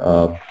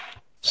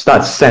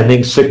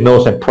sending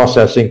signals and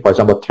processing, for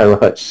example,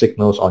 terahertz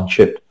signals on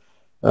chip,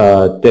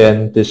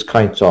 then these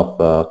kinds of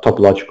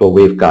topological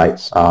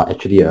waveguides are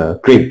actually a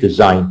great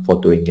design for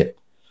doing it.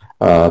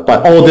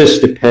 But all this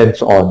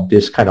depends on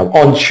this kind of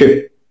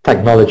on-chip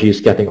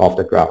technologies getting off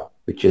the ground,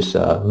 which is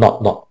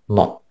not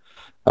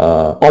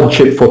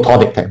on-chip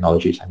photonic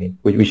technologies.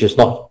 Which is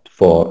not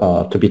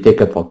for to be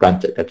taken for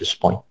granted at this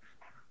point.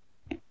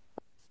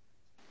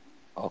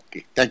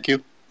 Okay, thank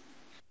you.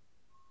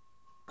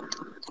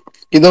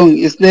 Idong,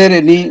 is there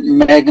any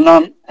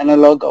Magnon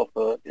analog of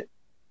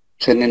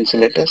Chern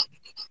insulators?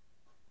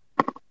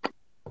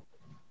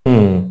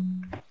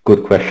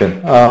 Good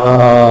question.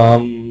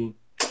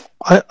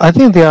 I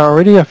think there are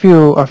already a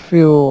few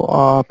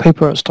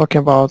papers talking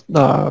about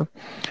the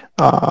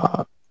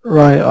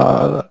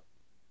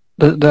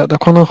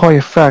quantum Hall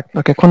effect,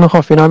 quantum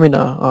Hall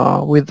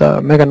phenomena with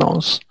the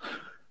meganons.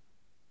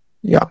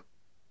 Yeah.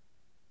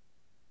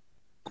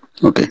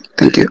 Okay,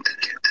 thank you.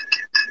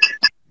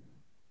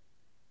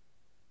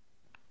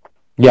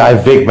 Yeah, I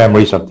have vague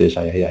memories of this.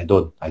 I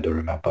don't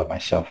remember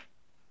myself.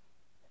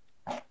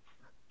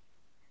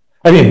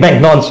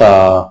 Magnons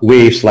are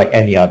waves like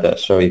any other.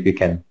 So if you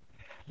can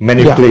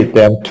manipulate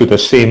them to the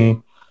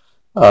same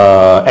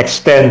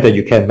extent that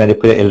you can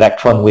manipulate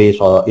electron waves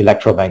or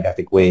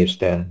electromagnetic waves,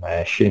 then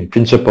in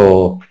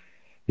principle,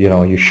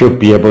 you should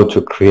be able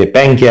to create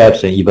band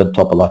gaps and even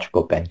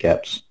topological band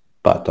gaps.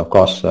 But of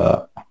course,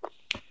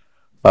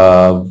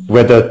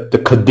 whether the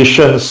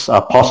conditions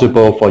are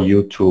possible for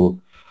you to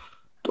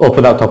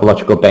open up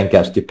topological band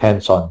gaps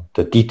depends on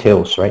the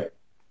details, right,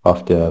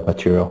 of the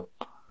material.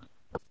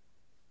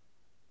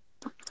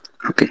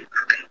 Okay.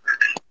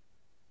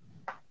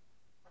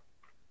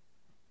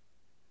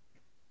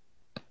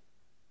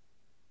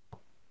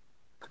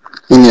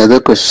 Any other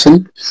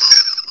question?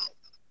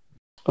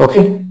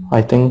 Okay,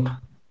 I think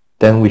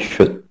then we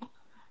should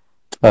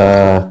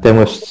then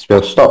we'll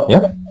stop.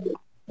 Yeah.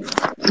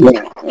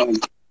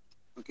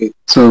 Okay.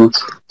 So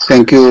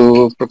thank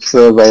you,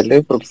 Professor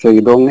Bailey, Professor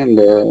Idong, and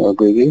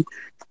Guigi.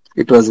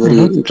 It was very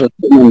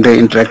interesting and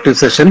interactive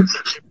session.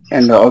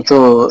 And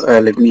also,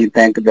 let me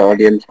thank the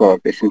audience for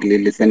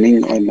patiently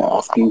listening and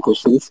asking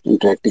questions,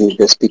 interacting with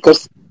the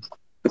speakers.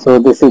 So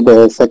this is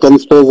the second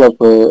phase of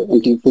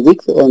NTU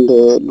physics, and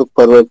look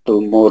forward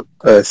to more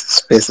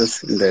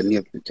spaces in the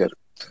near future.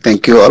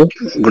 Thank you all.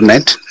 Good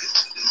night.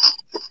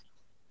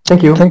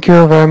 Thank you. Thank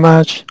you very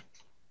much.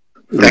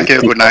 Thank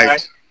you. Good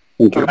night.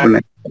 Thank you. Good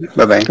night.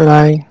 Bye-bye. Good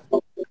night.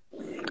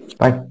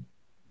 Bye.